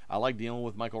 So I like dealing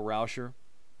with Michael Rauscher.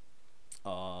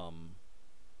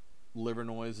 Liver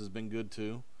Noise has been good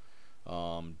too.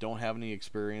 Don't have any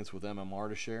experience with MMR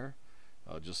to share,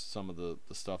 just some of the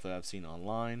stuff that I've seen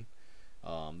online.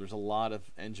 There's a lot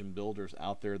of engine builders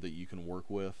out there that you can work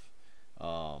with.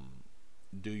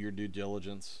 Do your due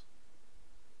diligence.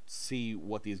 See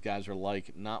what these guys are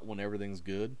like, not when everything's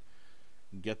good.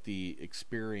 Get the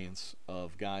experience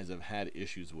of guys that have had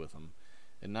issues with them,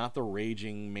 and not the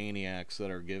raging maniacs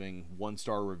that are giving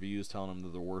 1-star reviews telling them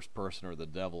they're the worst person or the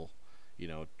devil.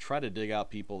 Try to dig out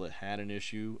people that had an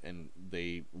issue and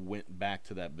they went back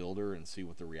to that builder and see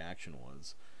what the reaction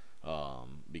was.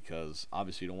 Because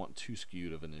obviously you don't want too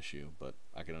skewed of an issue, but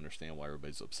I can understand why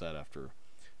everybody's upset after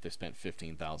they spent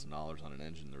 $15,000 on an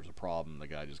engine. There's a problem, the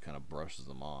guy just kind of brushes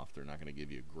them off. They're not going to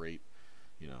give you a great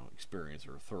experience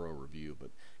or a thorough review, but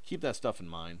keep that stuff in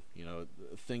mind.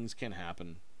 Things can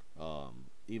happen.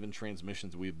 Even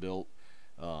transmissions we've built,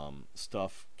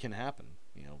 stuff can happen.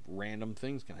 Random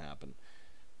things can happen.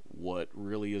 What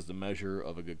really is the measure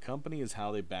of a good company is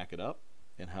how they back it up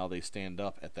and how they stand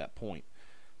up at that point.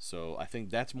 So I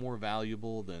think that's more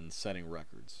valuable than setting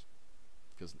records,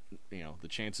 because the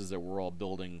chances that we're all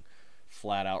building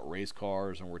flat out race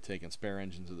cars and we're taking spare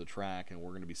engines to the track and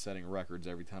we're going to be setting records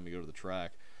every time we go to the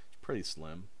track, it's pretty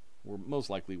slim.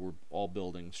 we're all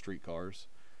building street cars,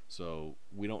 so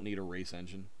we don't need a race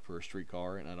engine for a street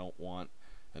car, and I don't want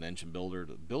an engine builder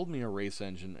to build me a race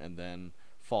engine and then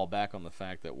fall back on the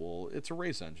fact that, well, it's a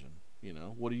race engine. You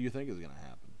know, what do you think is going to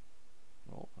happen?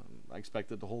 Well, I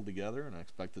expect it to hold together, and I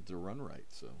expect it to run right.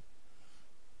 So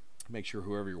make sure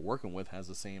whoever you're working with has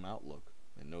the same outlook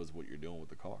and knows what you're doing with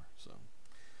the car. So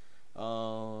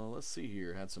let's see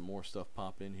here. Had some more stuff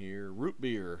pop in here. Root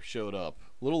beer showed up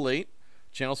a little late.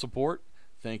 Channel support,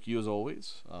 thank you as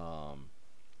always.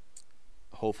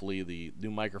 Hopefully the new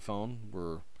microphone,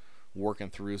 we're working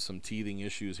through some teething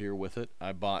issues here with it.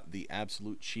 I bought the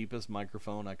absolute cheapest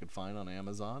microphone I could find on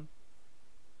Amazon,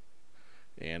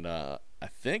 and I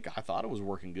thought it was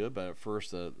working good, but at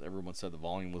first everyone said the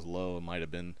volume was low. It might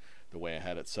have been the way I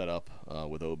had it set up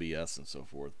with OBS and so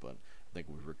forth, but I think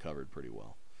we've recovered pretty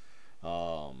well.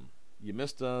 You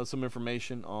missed some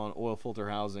information on oil filter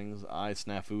housings. I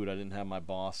snafu'd. I didn't have my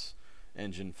Boss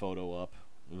engine photo up.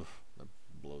 Oof, that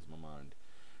blows my mind.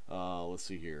 Let's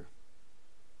see here.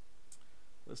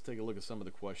 Let's take a look at some of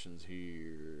the questions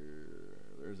here.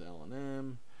 There's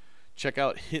L&M. Check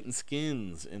out Hidden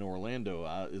Skins in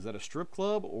Orlando. Is that a strip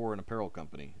club or an apparel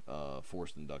company?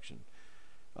 Forced induction.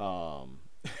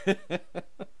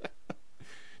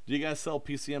 Do you guys sell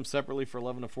PCM separately for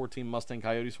 11 to 14 Mustang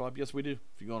Coyote swap? Yes, we do.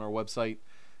 If you go on our website,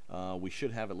 we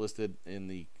should have it listed in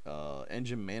the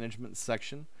engine management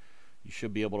section. You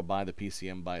should be able to buy the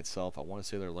PCM by itself. I want to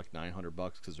say they're like $900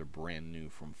 because they're brand new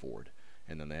from Ford.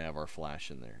 And then they have our flash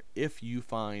in there. If you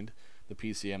find the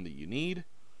PCM that you need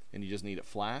and you just need it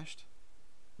flashed,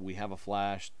 we have a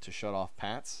flash to shut off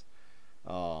PATs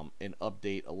and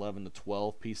update 11 to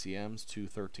 12 PCMs to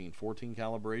 13-14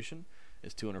 calibration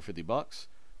is $250.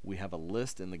 We have a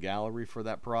list in the gallery for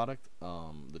that product,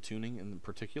 the tuning in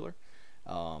particular,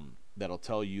 that'll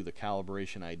tell you the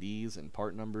calibration IDs and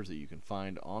part numbers that you can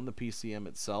find on the PCM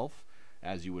itself,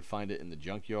 as you would find it in the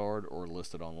junkyard or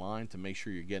listed online, to make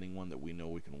sure you're getting one that we know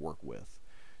we can work with.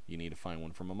 You need to find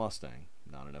one from a Mustang,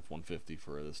 not an F-150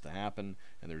 for this to happen,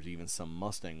 and there's even some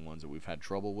Mustang ones that we've had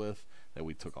trouble with that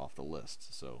we took off the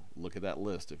list. So look at that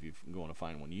list if you're going to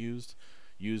find one used.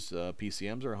 Used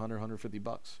PCMs are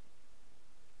 $100-$150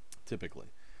 typically.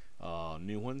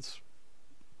 New ones,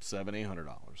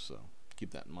 $700-$800. So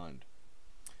keep that in mind.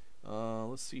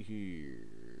 Let's see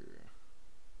here.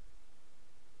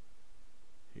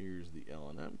 Here's the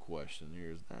L&M question.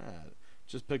 Here's that.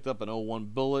 Just picked up an 01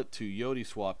 Bullet to Coyote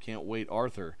swap. Can't wait,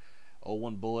 Arthur.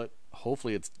 01 Bullet.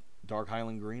 Hopefully it's dark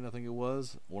Highland green, I think it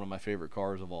was. One of my favorite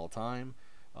cars of all time.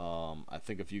 I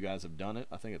think if you guys have done it,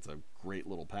 I think it's a great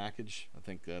little package. I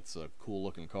think that's a cool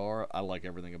looking car. I like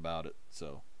everything about it.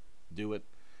 So do it.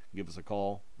 Give us a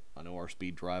call. I know our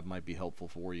speed drive might be helpful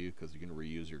for you because you can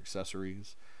reuse your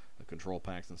accessories, the control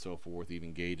packs and so forth,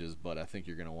 even gauges, but I think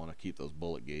you're going to want to keep those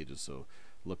bullet gauges. So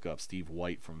look up Steve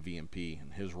White from VMP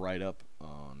and his write-up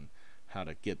on how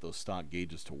to get those stock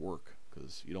gauges to work,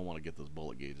 because you don't want to get those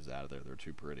bullet gauges out of there. They're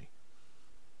too pretty.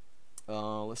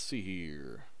 Let's see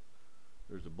here.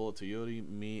 There's a Bullet Coyote,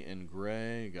 me and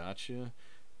Gray. Gotcha.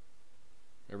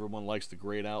 Everyone likes the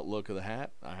grayed out look of the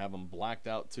hat. I have them blacked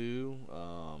out too.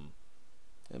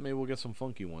 And maybe we'll get some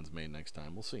funky ones made next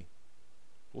time. We'll see.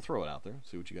 We'll throw it out there.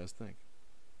 See what you guys think.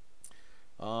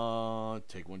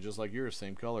 Take one just like yours,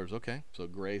 same colors. Okay, so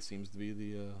gray seems to be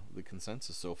the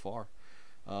consensus so far.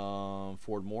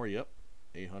 Ford Moore, yep,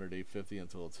 800, 850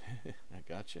 until it's. I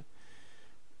gotcha.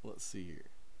 Let's see here.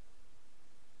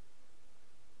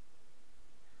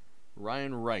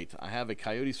 Ryan Wright, I have a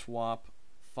Coyote swap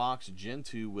Fox Gen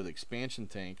 2 with expansion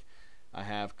tank. I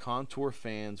have contour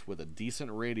fans with a decent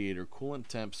radiator. Coolant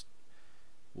temps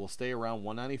will stay around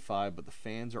 195, but the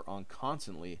fans are on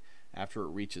constantly after it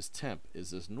reaches temp.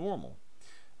 Is this normal?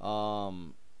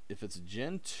 If it's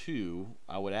Gen 2,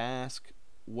 I would ask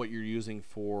what you're using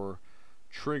for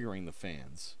triggering the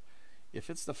fans. If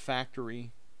it's the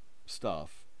factory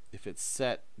stuff, if it's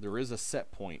set, there is a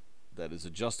set point that is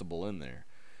adjustable in there.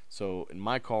 So in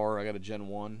my car, I got a Gen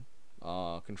 1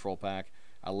 control pack.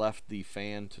 I left the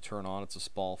fan to turn on. It's a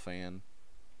Spall fan.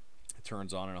 It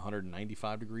turns on at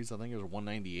 195 degrees, I think it was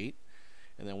 198.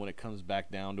 And then when it comes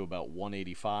back down to about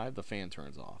 185, the fan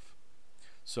turns off.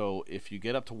 So if you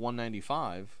get up to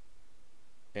 195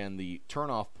 and the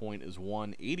turn-off point is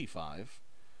 185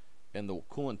 and the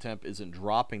coolant temp isn't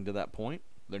dropping to that point,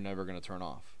 they're never going to turn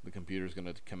off. The computer's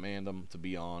going to command them to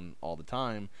be on all the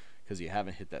time because you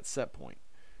haven't hit that set point.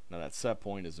 Now that set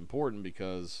point is important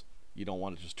because you don't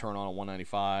want to just turn on at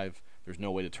 195. There's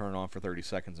no way to turn it on for 30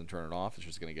 seconds and turn it off. It's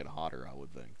just going to get hotter, I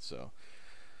would think. So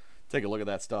take a look at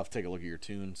that stuff. Take a look at your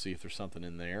tune. See if there's something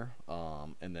in there.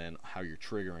 And then how you're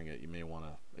triggering it. You may want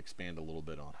to, expand a little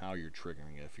bit on how you're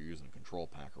triggering it if you're using a control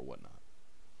pack or whatnot.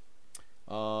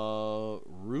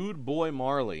 Rude Boy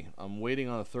Marley. I'm waiting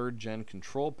on a 3rd gen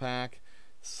control pack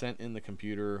sent in the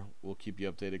computer. We'll keep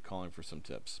you updated, calling for some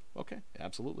tips. Okay,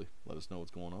 absolutely. Let us know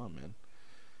what's going on, man.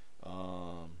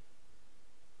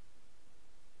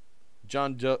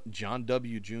 John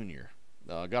W. Jr.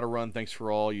 Got to run. Thanks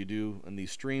for all you do in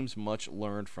these streams. Much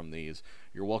learned from these.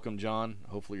 You're welcome, John.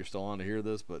 Hopefully you're still on to hear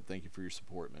this, but thank you for your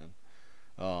support,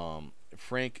 man.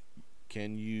 Frank,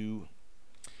 can you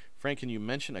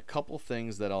mention a couple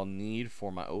things that I'll need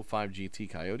for my 05 GT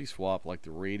Coyote swap, like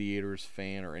the radiators,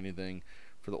 fan, or anything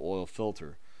for the oil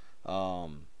filter?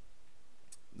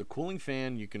 The cooling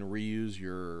fan, you can reuse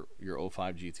your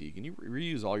 05 GT. You can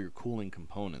reuse all your cooling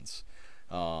components.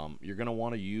 You're going to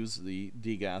want to use the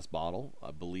degas bottle.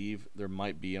 I believe there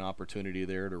might be an opportunity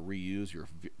there to reuse your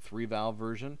 3-valve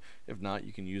version. If not,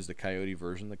 you can use the Coyote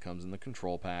version that comes in the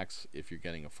control packs if you're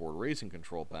getting a Ford Racing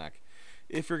control pack.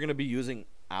 If you're going to be using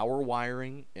our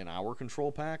wiring in our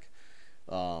control pack,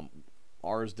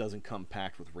 ours doesn't come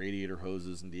packed with radiator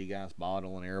hoses and degas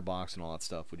bottle and air box and all that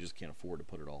stuff. We just can't afford to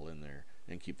put it all in there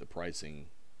and keep the pricing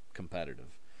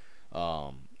competitive.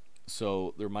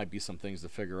 So there might be some things to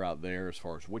figure out there as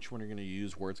far as which one you're going to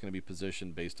use, where it's going to be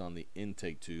positioned based on the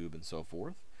intake tube and so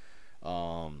forth.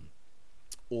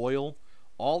 Oil,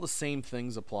 all the same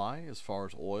things apply as far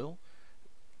as oil.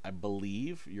 I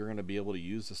believe you're going to be able to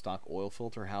use the stock oil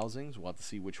filter housings. We'll have to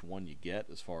see which one you get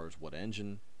as far as what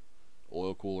engine,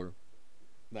 oil cooler,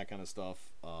 that kind of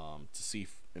stuff, to see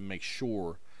and make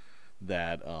sure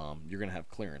that you're going to have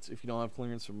clearance. If you don't have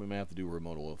clearance, we may have to do a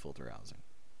remote oil filter housing,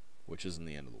 which isn't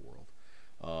the end of the world.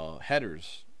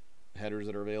 Headers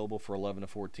that are available for 11 to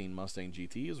 14 Mustang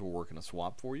GTs, we're working a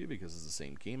swap for you because it's the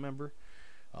same key member.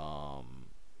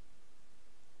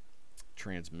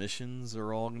 Transmissions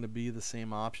are all going to be the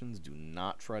same options. Do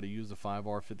not try to use the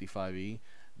 5R55E.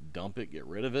 Dump it, get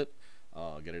rid of it,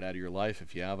 get it out of your life.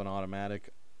 If you have an automatic,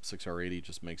 6R80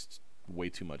 just makes way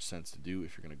too much sense to do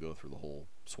if you're going to go through the whole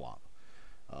swap.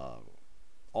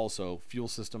 Also, fuel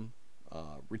system,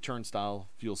 return style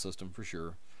fuel system for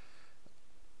sure.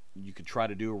 You could try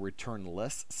to do a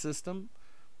return-less system,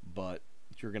 but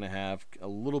you're going to have a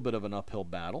little bit of an uphill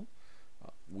battle.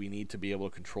 We need to be able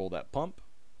to control that pump,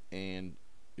 and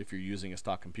if you're using a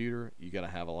stock computer, you got to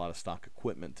have a lot of stock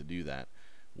equipment to do that,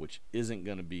 which isn't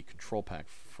going to be control pack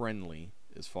friendly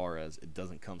as far as it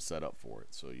doesn't come set up for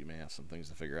it. So you may have some things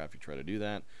to figure out if you try to do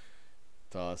that.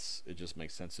 To us, it just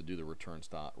makes sense to do the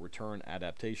return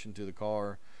adaptation to the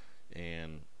car,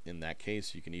 and in that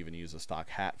case, you can even use a stock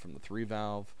hat from the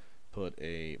 3-valve, put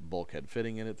a bulkhead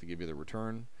fitting in it to give you the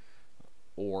return,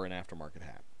 or an aftermarket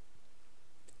hat.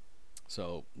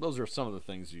 So those are some of the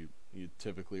things you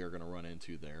typically are going to run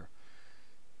into there.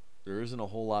 There isn't a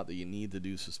whole lot that you need to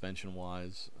do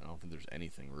suspension-wise. I don't think there's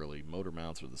anything really. Motor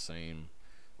mounts are the same.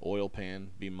 Oil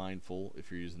pan, be mindful if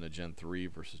you're using a Gen 3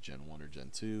 versus Gen 1 or Gen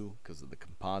 2 because of the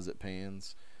composite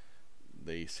pans.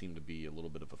 They seem to be a little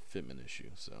bit of a fitment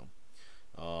issue. So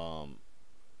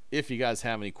if you guys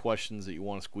have any questions that you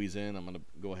want to squeeze in, I'm going to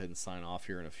go ahead and sign off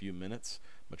here in a few minutes.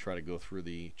 I'm going to try to go through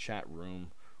the chat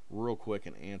room real quick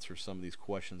and answer some of these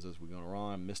questions as we go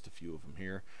on. I missed a few of them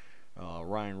here.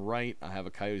 Ryan Wright, I have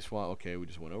a Coyote swap. Okay, we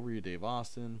just went over you. Dave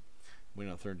Austin,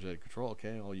 waiting on 3rd gen control.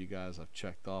 Okay, all you guys I've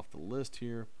checked off the list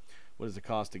here. What does it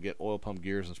cost to get oil pump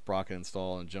gears and sprocket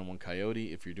installed in Gen 1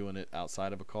 Coyote? If you're doing it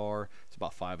outside of a car, it's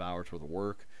about 5 hours worth of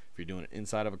work. If you're doing it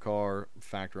inside of a car,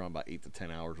 factor on about 8 to 10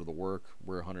 hours worth of work.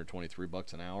 We're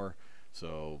 $123 an hour,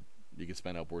 so you can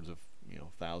spend upwards of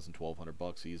 $1,000,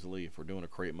 $1,200 easily. If we're doing a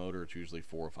crate motor, it's usually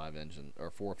 4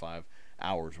 or 5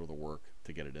 hours worth of work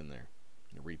to get it in there.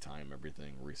 Retime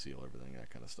everything, reseal everything, that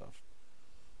kind of stuff.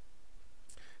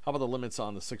 How about the limits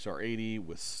on the 6R80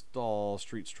 with stall,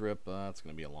 street strip? That's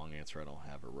going to be a long answer. I don't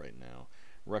have it right now.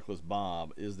 Reckless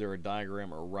Bob, is there a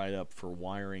diagram or write-up for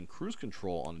wiring cruise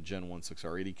control on a Gen 1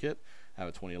 6R80 kit? I have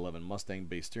a 2011 Mustang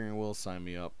base steering wheel. Sign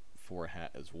me up for a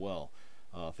hat as well.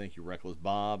 Thank you, Reckless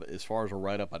Bob. As far as a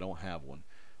write-up, I don't have one.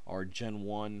 Our Gen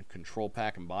 1 control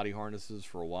pack and body harnesses,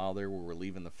 for a while there, we were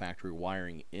leaving the factory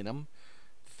wiring in them,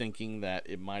 thinking that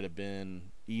it might have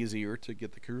been easier to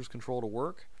get the cruise control to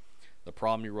work. The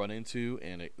problem you run into,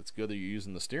 and it's good that you're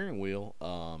using the steering wheel,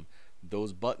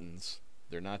 those buttons,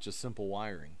 they're not just simple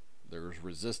wiring. There's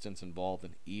resistance involved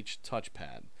in each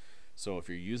touchpad. So if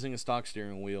you're using a stock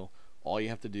steering wheel, all you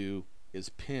have to do is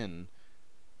pin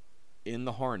in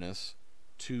the harness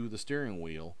to the steering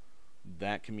wheel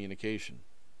that communication.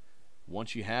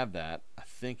 Once you have that, I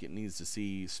think it needs to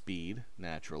see speed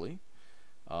naturally,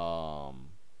 and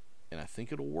I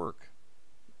think it'll work.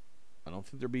 I don't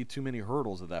think there'd be too many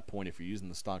hurdles at that point if you're using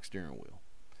the stock steering wheel.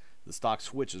 The stock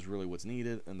switch is really what's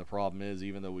needed, and the problem is,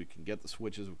 even though we can get the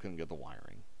switches, we couldn't get the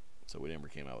wiring. So we never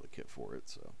came out with a kit for it.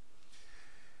 So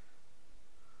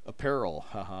apparel,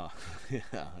 haha.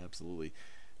 Yeah, absolutely.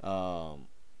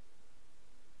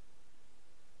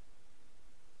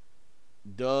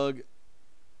 Doug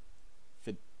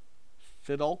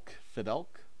Fidelk.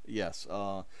 Yes.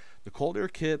 The cold air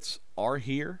kits are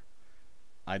here.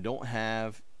 I don't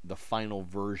have the final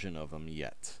version of them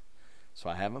yet, so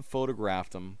I haven't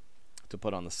photographed them to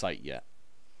put on the site yet.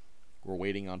 We're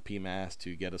waiting on PMAS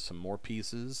to get us some more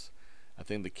pieces. I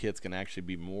think the kits can actually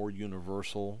be more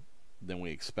universal than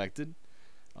we expected.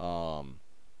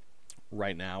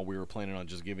 Right now, we were planning on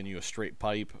just giving you a straight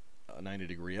pipe, a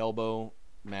 90-degree elbow,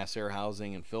 mass air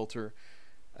housing, and filter.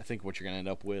 I think what you're going to end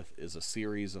up with is a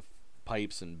series of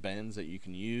pipes and bends that you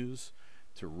can use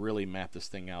to really map this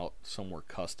thing out somewhere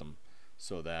custom,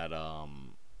 so that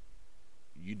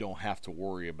you don't have to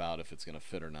worry about if it's going to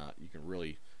fit or not. You can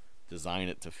really design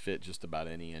it to fit just about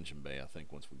any engine bay, I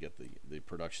think, once we get the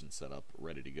production set up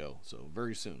ready to go. So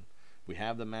very soon. We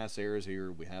have the mass airs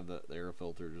here. We have the air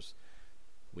filters.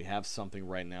 We have something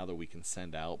right now that we can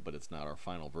send out, but it's not our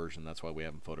final version. That's why we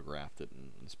haven't photographed it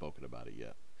and spoken about it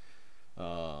yet.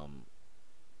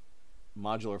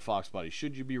 Modular Fox body.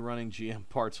 Should you be running GM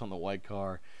parts on the white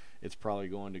car? It's probably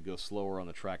going to go slower on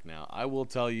the track now. I will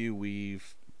tell you,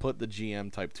 we've put the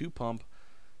GM Type 2 pump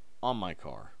on my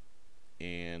car.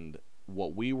 And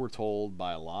what we were told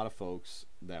by a lot of folks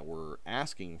that were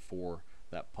asking for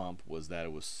that pump was that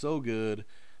it was so good.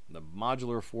 The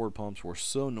modular Ford pumps were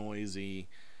so noisy,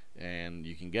 and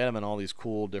you can get them in all these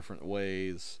cool different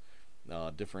ways,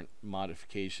 different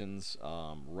modifications.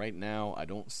 Right now, I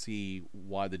don't see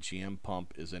why the GM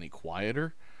pump is any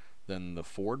quieter than the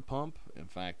Ford pump. In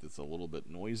fact, it's a little bit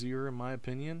noisier in my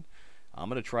opinion. I'm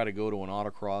going to try to go to an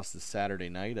autocross this Saturday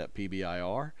night at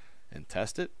PBIR and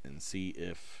test it and see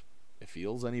if it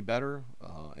feels any better,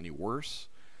 any worse.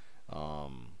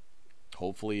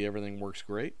 Hopefully everything works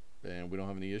great and we don't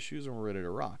have any issues and we're ready to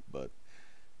rock. But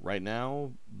right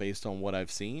now, based on what I've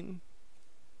seen,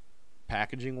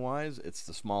 packaging wise, it's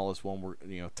the smallest one,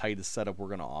 tightest setup we're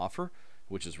going to offer,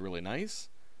 which is really nice.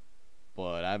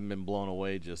 But I haven't been blown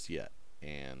away just yet,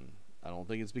 and I don't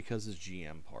think it's because it's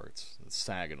GM parts. It's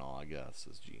Saginaw, I guess,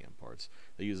 is GM parts.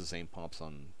 They use the same pumps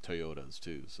on Toyotas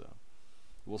too, so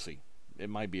we'll see. It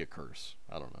might be a curse.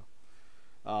 I don't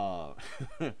know.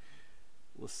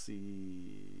 Let's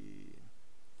see.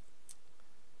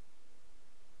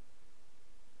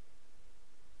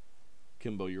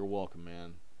 Kimbo, you're welcome,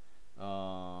 man.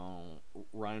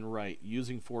 Ryan Wright,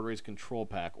 using Ford Race control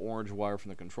pack. Orange wire from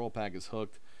the control pack is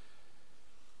hooked.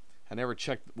 I never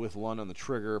checked with Lund on the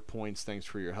trigger points. Thanks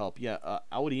for your help. Yeah,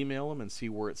 I would email them and see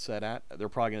where it's set at. They're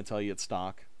probably going to tell you it's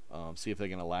stock. See if they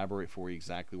can elaborate for you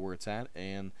exactly where it's at,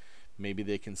 and maybe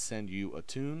they can send you a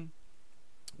tune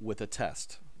with a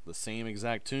test. The same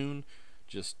exact tune,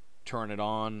 just turn it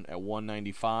on at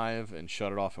 195 and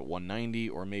shut it off at 190,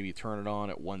 or maybe turn it on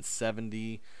at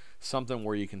 170. Something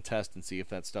where you can test and see if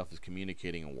that stuff is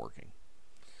communicating and working.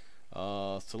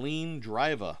 Celine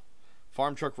Driva,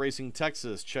 Farm Truck Racing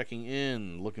Texas, checking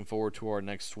in. Looking forward to our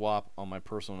next swap on my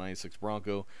personal 96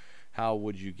 Bronco. How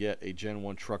would you get a Gen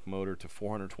 1 truck motor to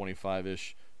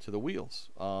 425-ish to the wheels?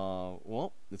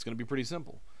 Well, it's going to be pretty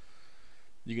simple.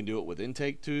 You can do it with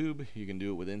intake tube. You can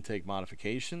do it with intake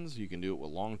modifications. You can do it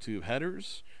with long tube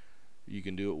headers. You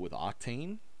can do it with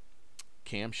octane.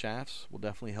 Camshafts will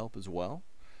definitely help as well.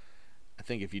 I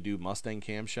think if you do Mustang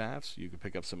camshafts, you can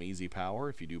pick up some easy power.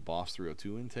 If you do Boss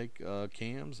 302 intake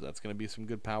cams, that's going to be some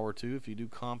good power too. If you do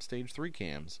Comp Stage 3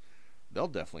 cams, they'll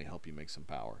definitely help you make some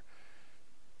power.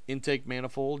 Intake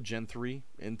manifold, Gen 3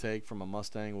 intake from a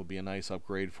Mustang will be a nice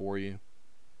upgrade for you.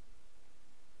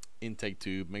 Intake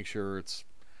tube, make sure it's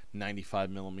 95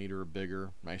 millimeter or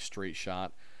bigger, nice straight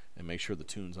shot, and make sure the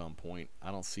tune's on point. I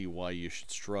don't see why you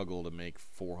should struggle to make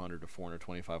 400 to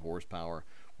 425 horsepower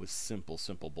with simple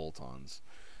bolt-ons.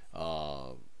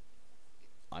 I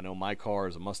know my car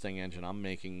is a Mustang engine. I'm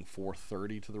making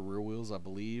 430 to the rear wheels, I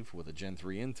believe, with a Gen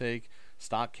 3 intake,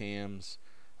 stock cams,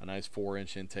 a nice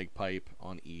 4-inch intake pipe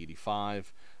on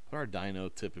E85. But our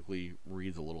dyno typically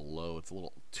reads a little low. It's a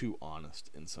little too honest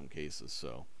in some cases.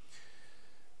 So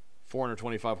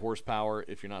 425 horsepower,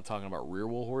 if you're not talking about rear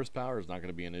wheel horsepower, is not going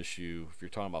to be an issue. If you're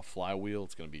talking about flywheel,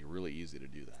 it's going to be really easy to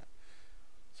do that.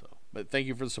 So, but thank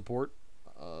you for the support.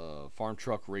 Farm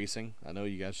Truck Racing, I know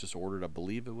you guys just ordered, I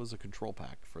believe it was a control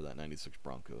pack for that 96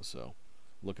 Bronco, so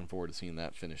looking forward to seeing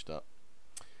that finished up.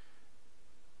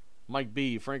 Mike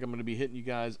B, Frank, I'm going to be hitting you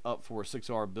guys up for a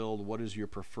 6-hour build. What is your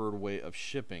preferred way of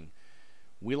shipping?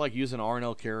 We like using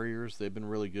R&L carriers. They've been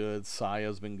really good.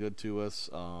 Saya's been good to us.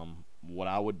 What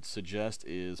I would suggest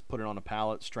is put it on a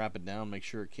pallet, strap it down, make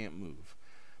sure it can't move.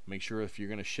 Make sure if you're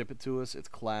going to ship it to us, it's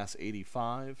class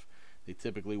 85. They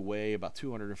typically weigh about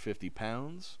 250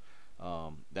 pounds.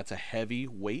 That's a heavy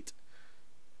weight.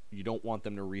 You don't want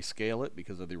them to rescale it,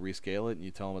 because if they rescale it and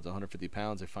you tell them it's 150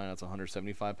 pounds, they find out it's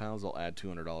 175 pounds, they'll add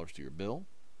 $200 to your bill.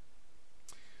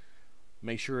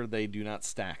 Make sure they do not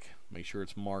stack. Make sure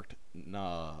it's marked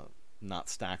not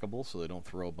stackable, so they don't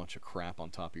throw a bunch of crap on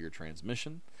top of your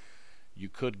transmission. You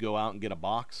could go out and get a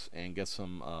box and get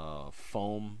some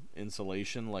foam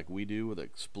insulation like we do with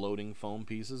exploding foam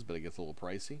pieces, but it gets a little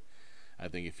pricey. I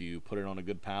think if you put it on a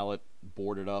good pallet,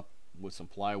 board it up with some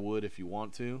plywood if you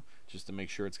want to, just to make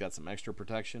sure it's got some extra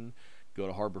protection. Go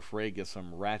to Harbor Freight, get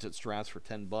some ratchet straps for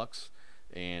 10 bucks,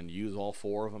 and use all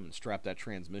 4 of them and strap that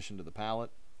transmission to the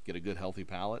pallet. Get a good healthy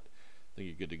pallet. I think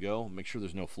you're good to go. Make sure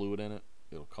there's no fluid in it.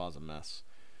 It'll cause a mess.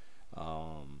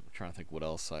 I'm trying to think what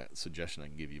else suggestion I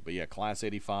can give you. But yeah, class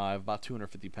 85, about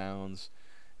 250 pounds.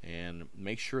 And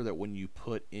make sure that when you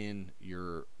put in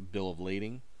your bill of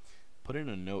lading, put in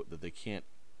a note that they can't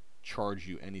charge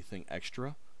you anything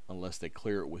extra unless they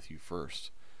clear it with you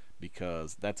first,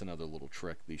 because that's another little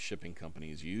trick these shipping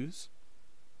companies use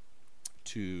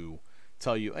to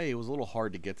tell you, hey, it was a little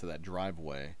hard to get to that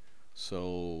driveway,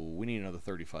 so we need another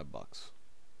 35 bucks.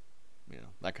 You know,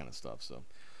 that kind of stuff. So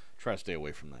try to stay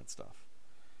away from that stuff.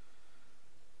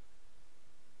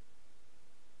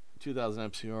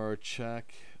 2000 MCR,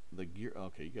 check. The gear.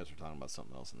 Okay, you guys are talking about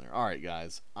something else in there. All right,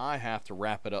 guys, I have to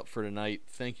wrap it up for tonight.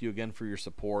 Thank you again for your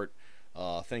support.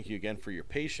 Thank you again for your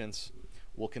patience.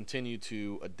 We'll continue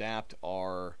to adapt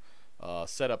our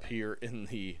setup here in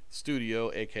the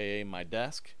studio, aka my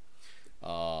desk.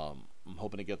 I'm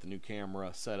hoping to get the new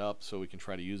camera set up so we can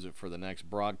try to use it for the next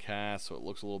broadcast, so it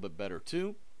looks a little bit better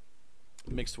too,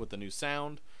 mixed with the new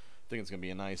sound. I think it's going to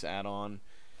be a nice add-on.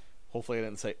 Hopefully I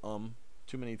didn't say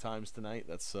too many times tonight.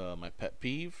 That's my pet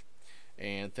peeve.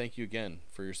 And thank you again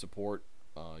for your support.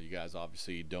 You guys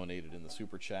obviously donated in the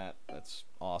super chat. That's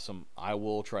awesome. I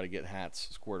will try to get hats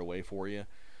squared away for you.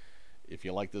 If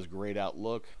you like this grayed out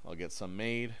look, I'll get some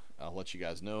made. I'll let you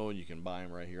guys know, and you can buy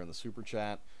them right here in the super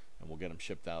chat, and we'll get them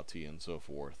shipped out to you and so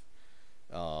forth.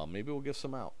 Maybe we'll give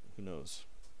some out. Who knows?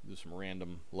 Do some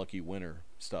random lucky winner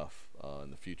stuff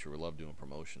in the future. We love doing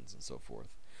promotions and so forth.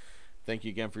 Thank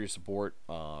you again for your support.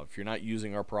 If you're not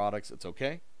using our products, it's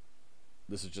okay.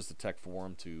 This is just a tech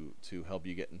forum to help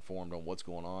you get informed on what's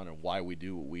going on and why we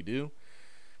do what we do.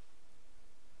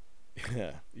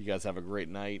 You guys have a great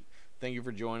night. Thank you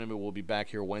for joining me. We'll be back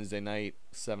here Wednesday night,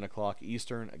 7 o'clock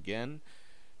Eastern. Again,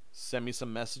 send me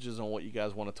some messages on what you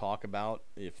guys want to talk about.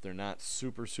 If they're not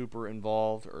super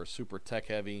involved or super tech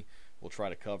heavy, we'll try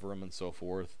to cover them and so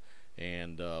forth.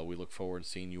 And we look forward to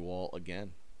seeing you all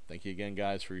again. Thank you again,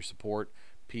 guys, for your support.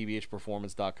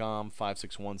 PBHperformance.com,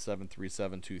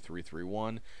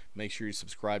 561-737-2331. Make sure you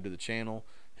subscribe to the channel.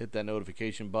 Hit that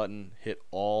notification button. Hit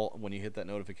all when you hit that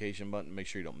notification button. Make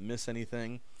sure you don't miss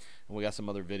anything. And we got some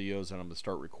other videos that I'm going to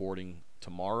start recording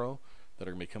tomorrow that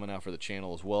are going to be coming out for the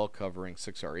channel as well, covering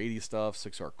 6R80 stuff,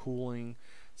 6R cooling,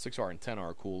 6R and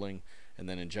 10R cooling, and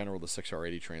then in general the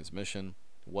 6R80 transmission,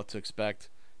 what to expect,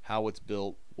 how it's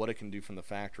built, what it can do from the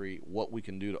factory, what we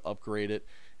can do to upgrade it,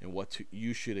 and what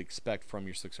you should expect from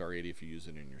your 6R80 if you use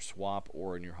it in your swap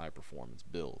or in your high performance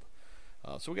build.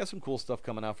 So we got some cool stuff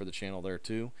coming out for the channel there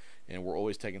too, and we're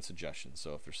always taking suggestions.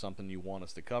 So if there's something you want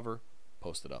us to cover,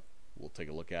 post it up. We'll take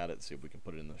a look at it and see if we can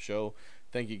put it in the show.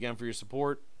 Thank you again for your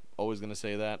support. Always going to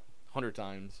say that 100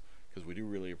 times because we do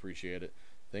really appreciate it.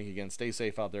 Thank you again. Stay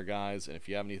safe out there, guys. And if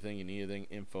you have anything, you need anything,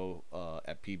 info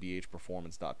at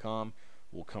pbhperformance.com.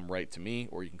 Will come right to me,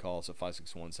 or you can call us at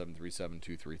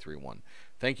 561-737-2331.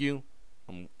 Thank you.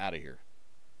 I'm out of here.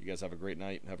 You guys have a great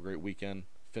night. Have a great weekend.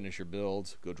 Finish your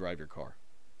builds. Go drive your car.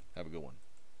 Have a good one.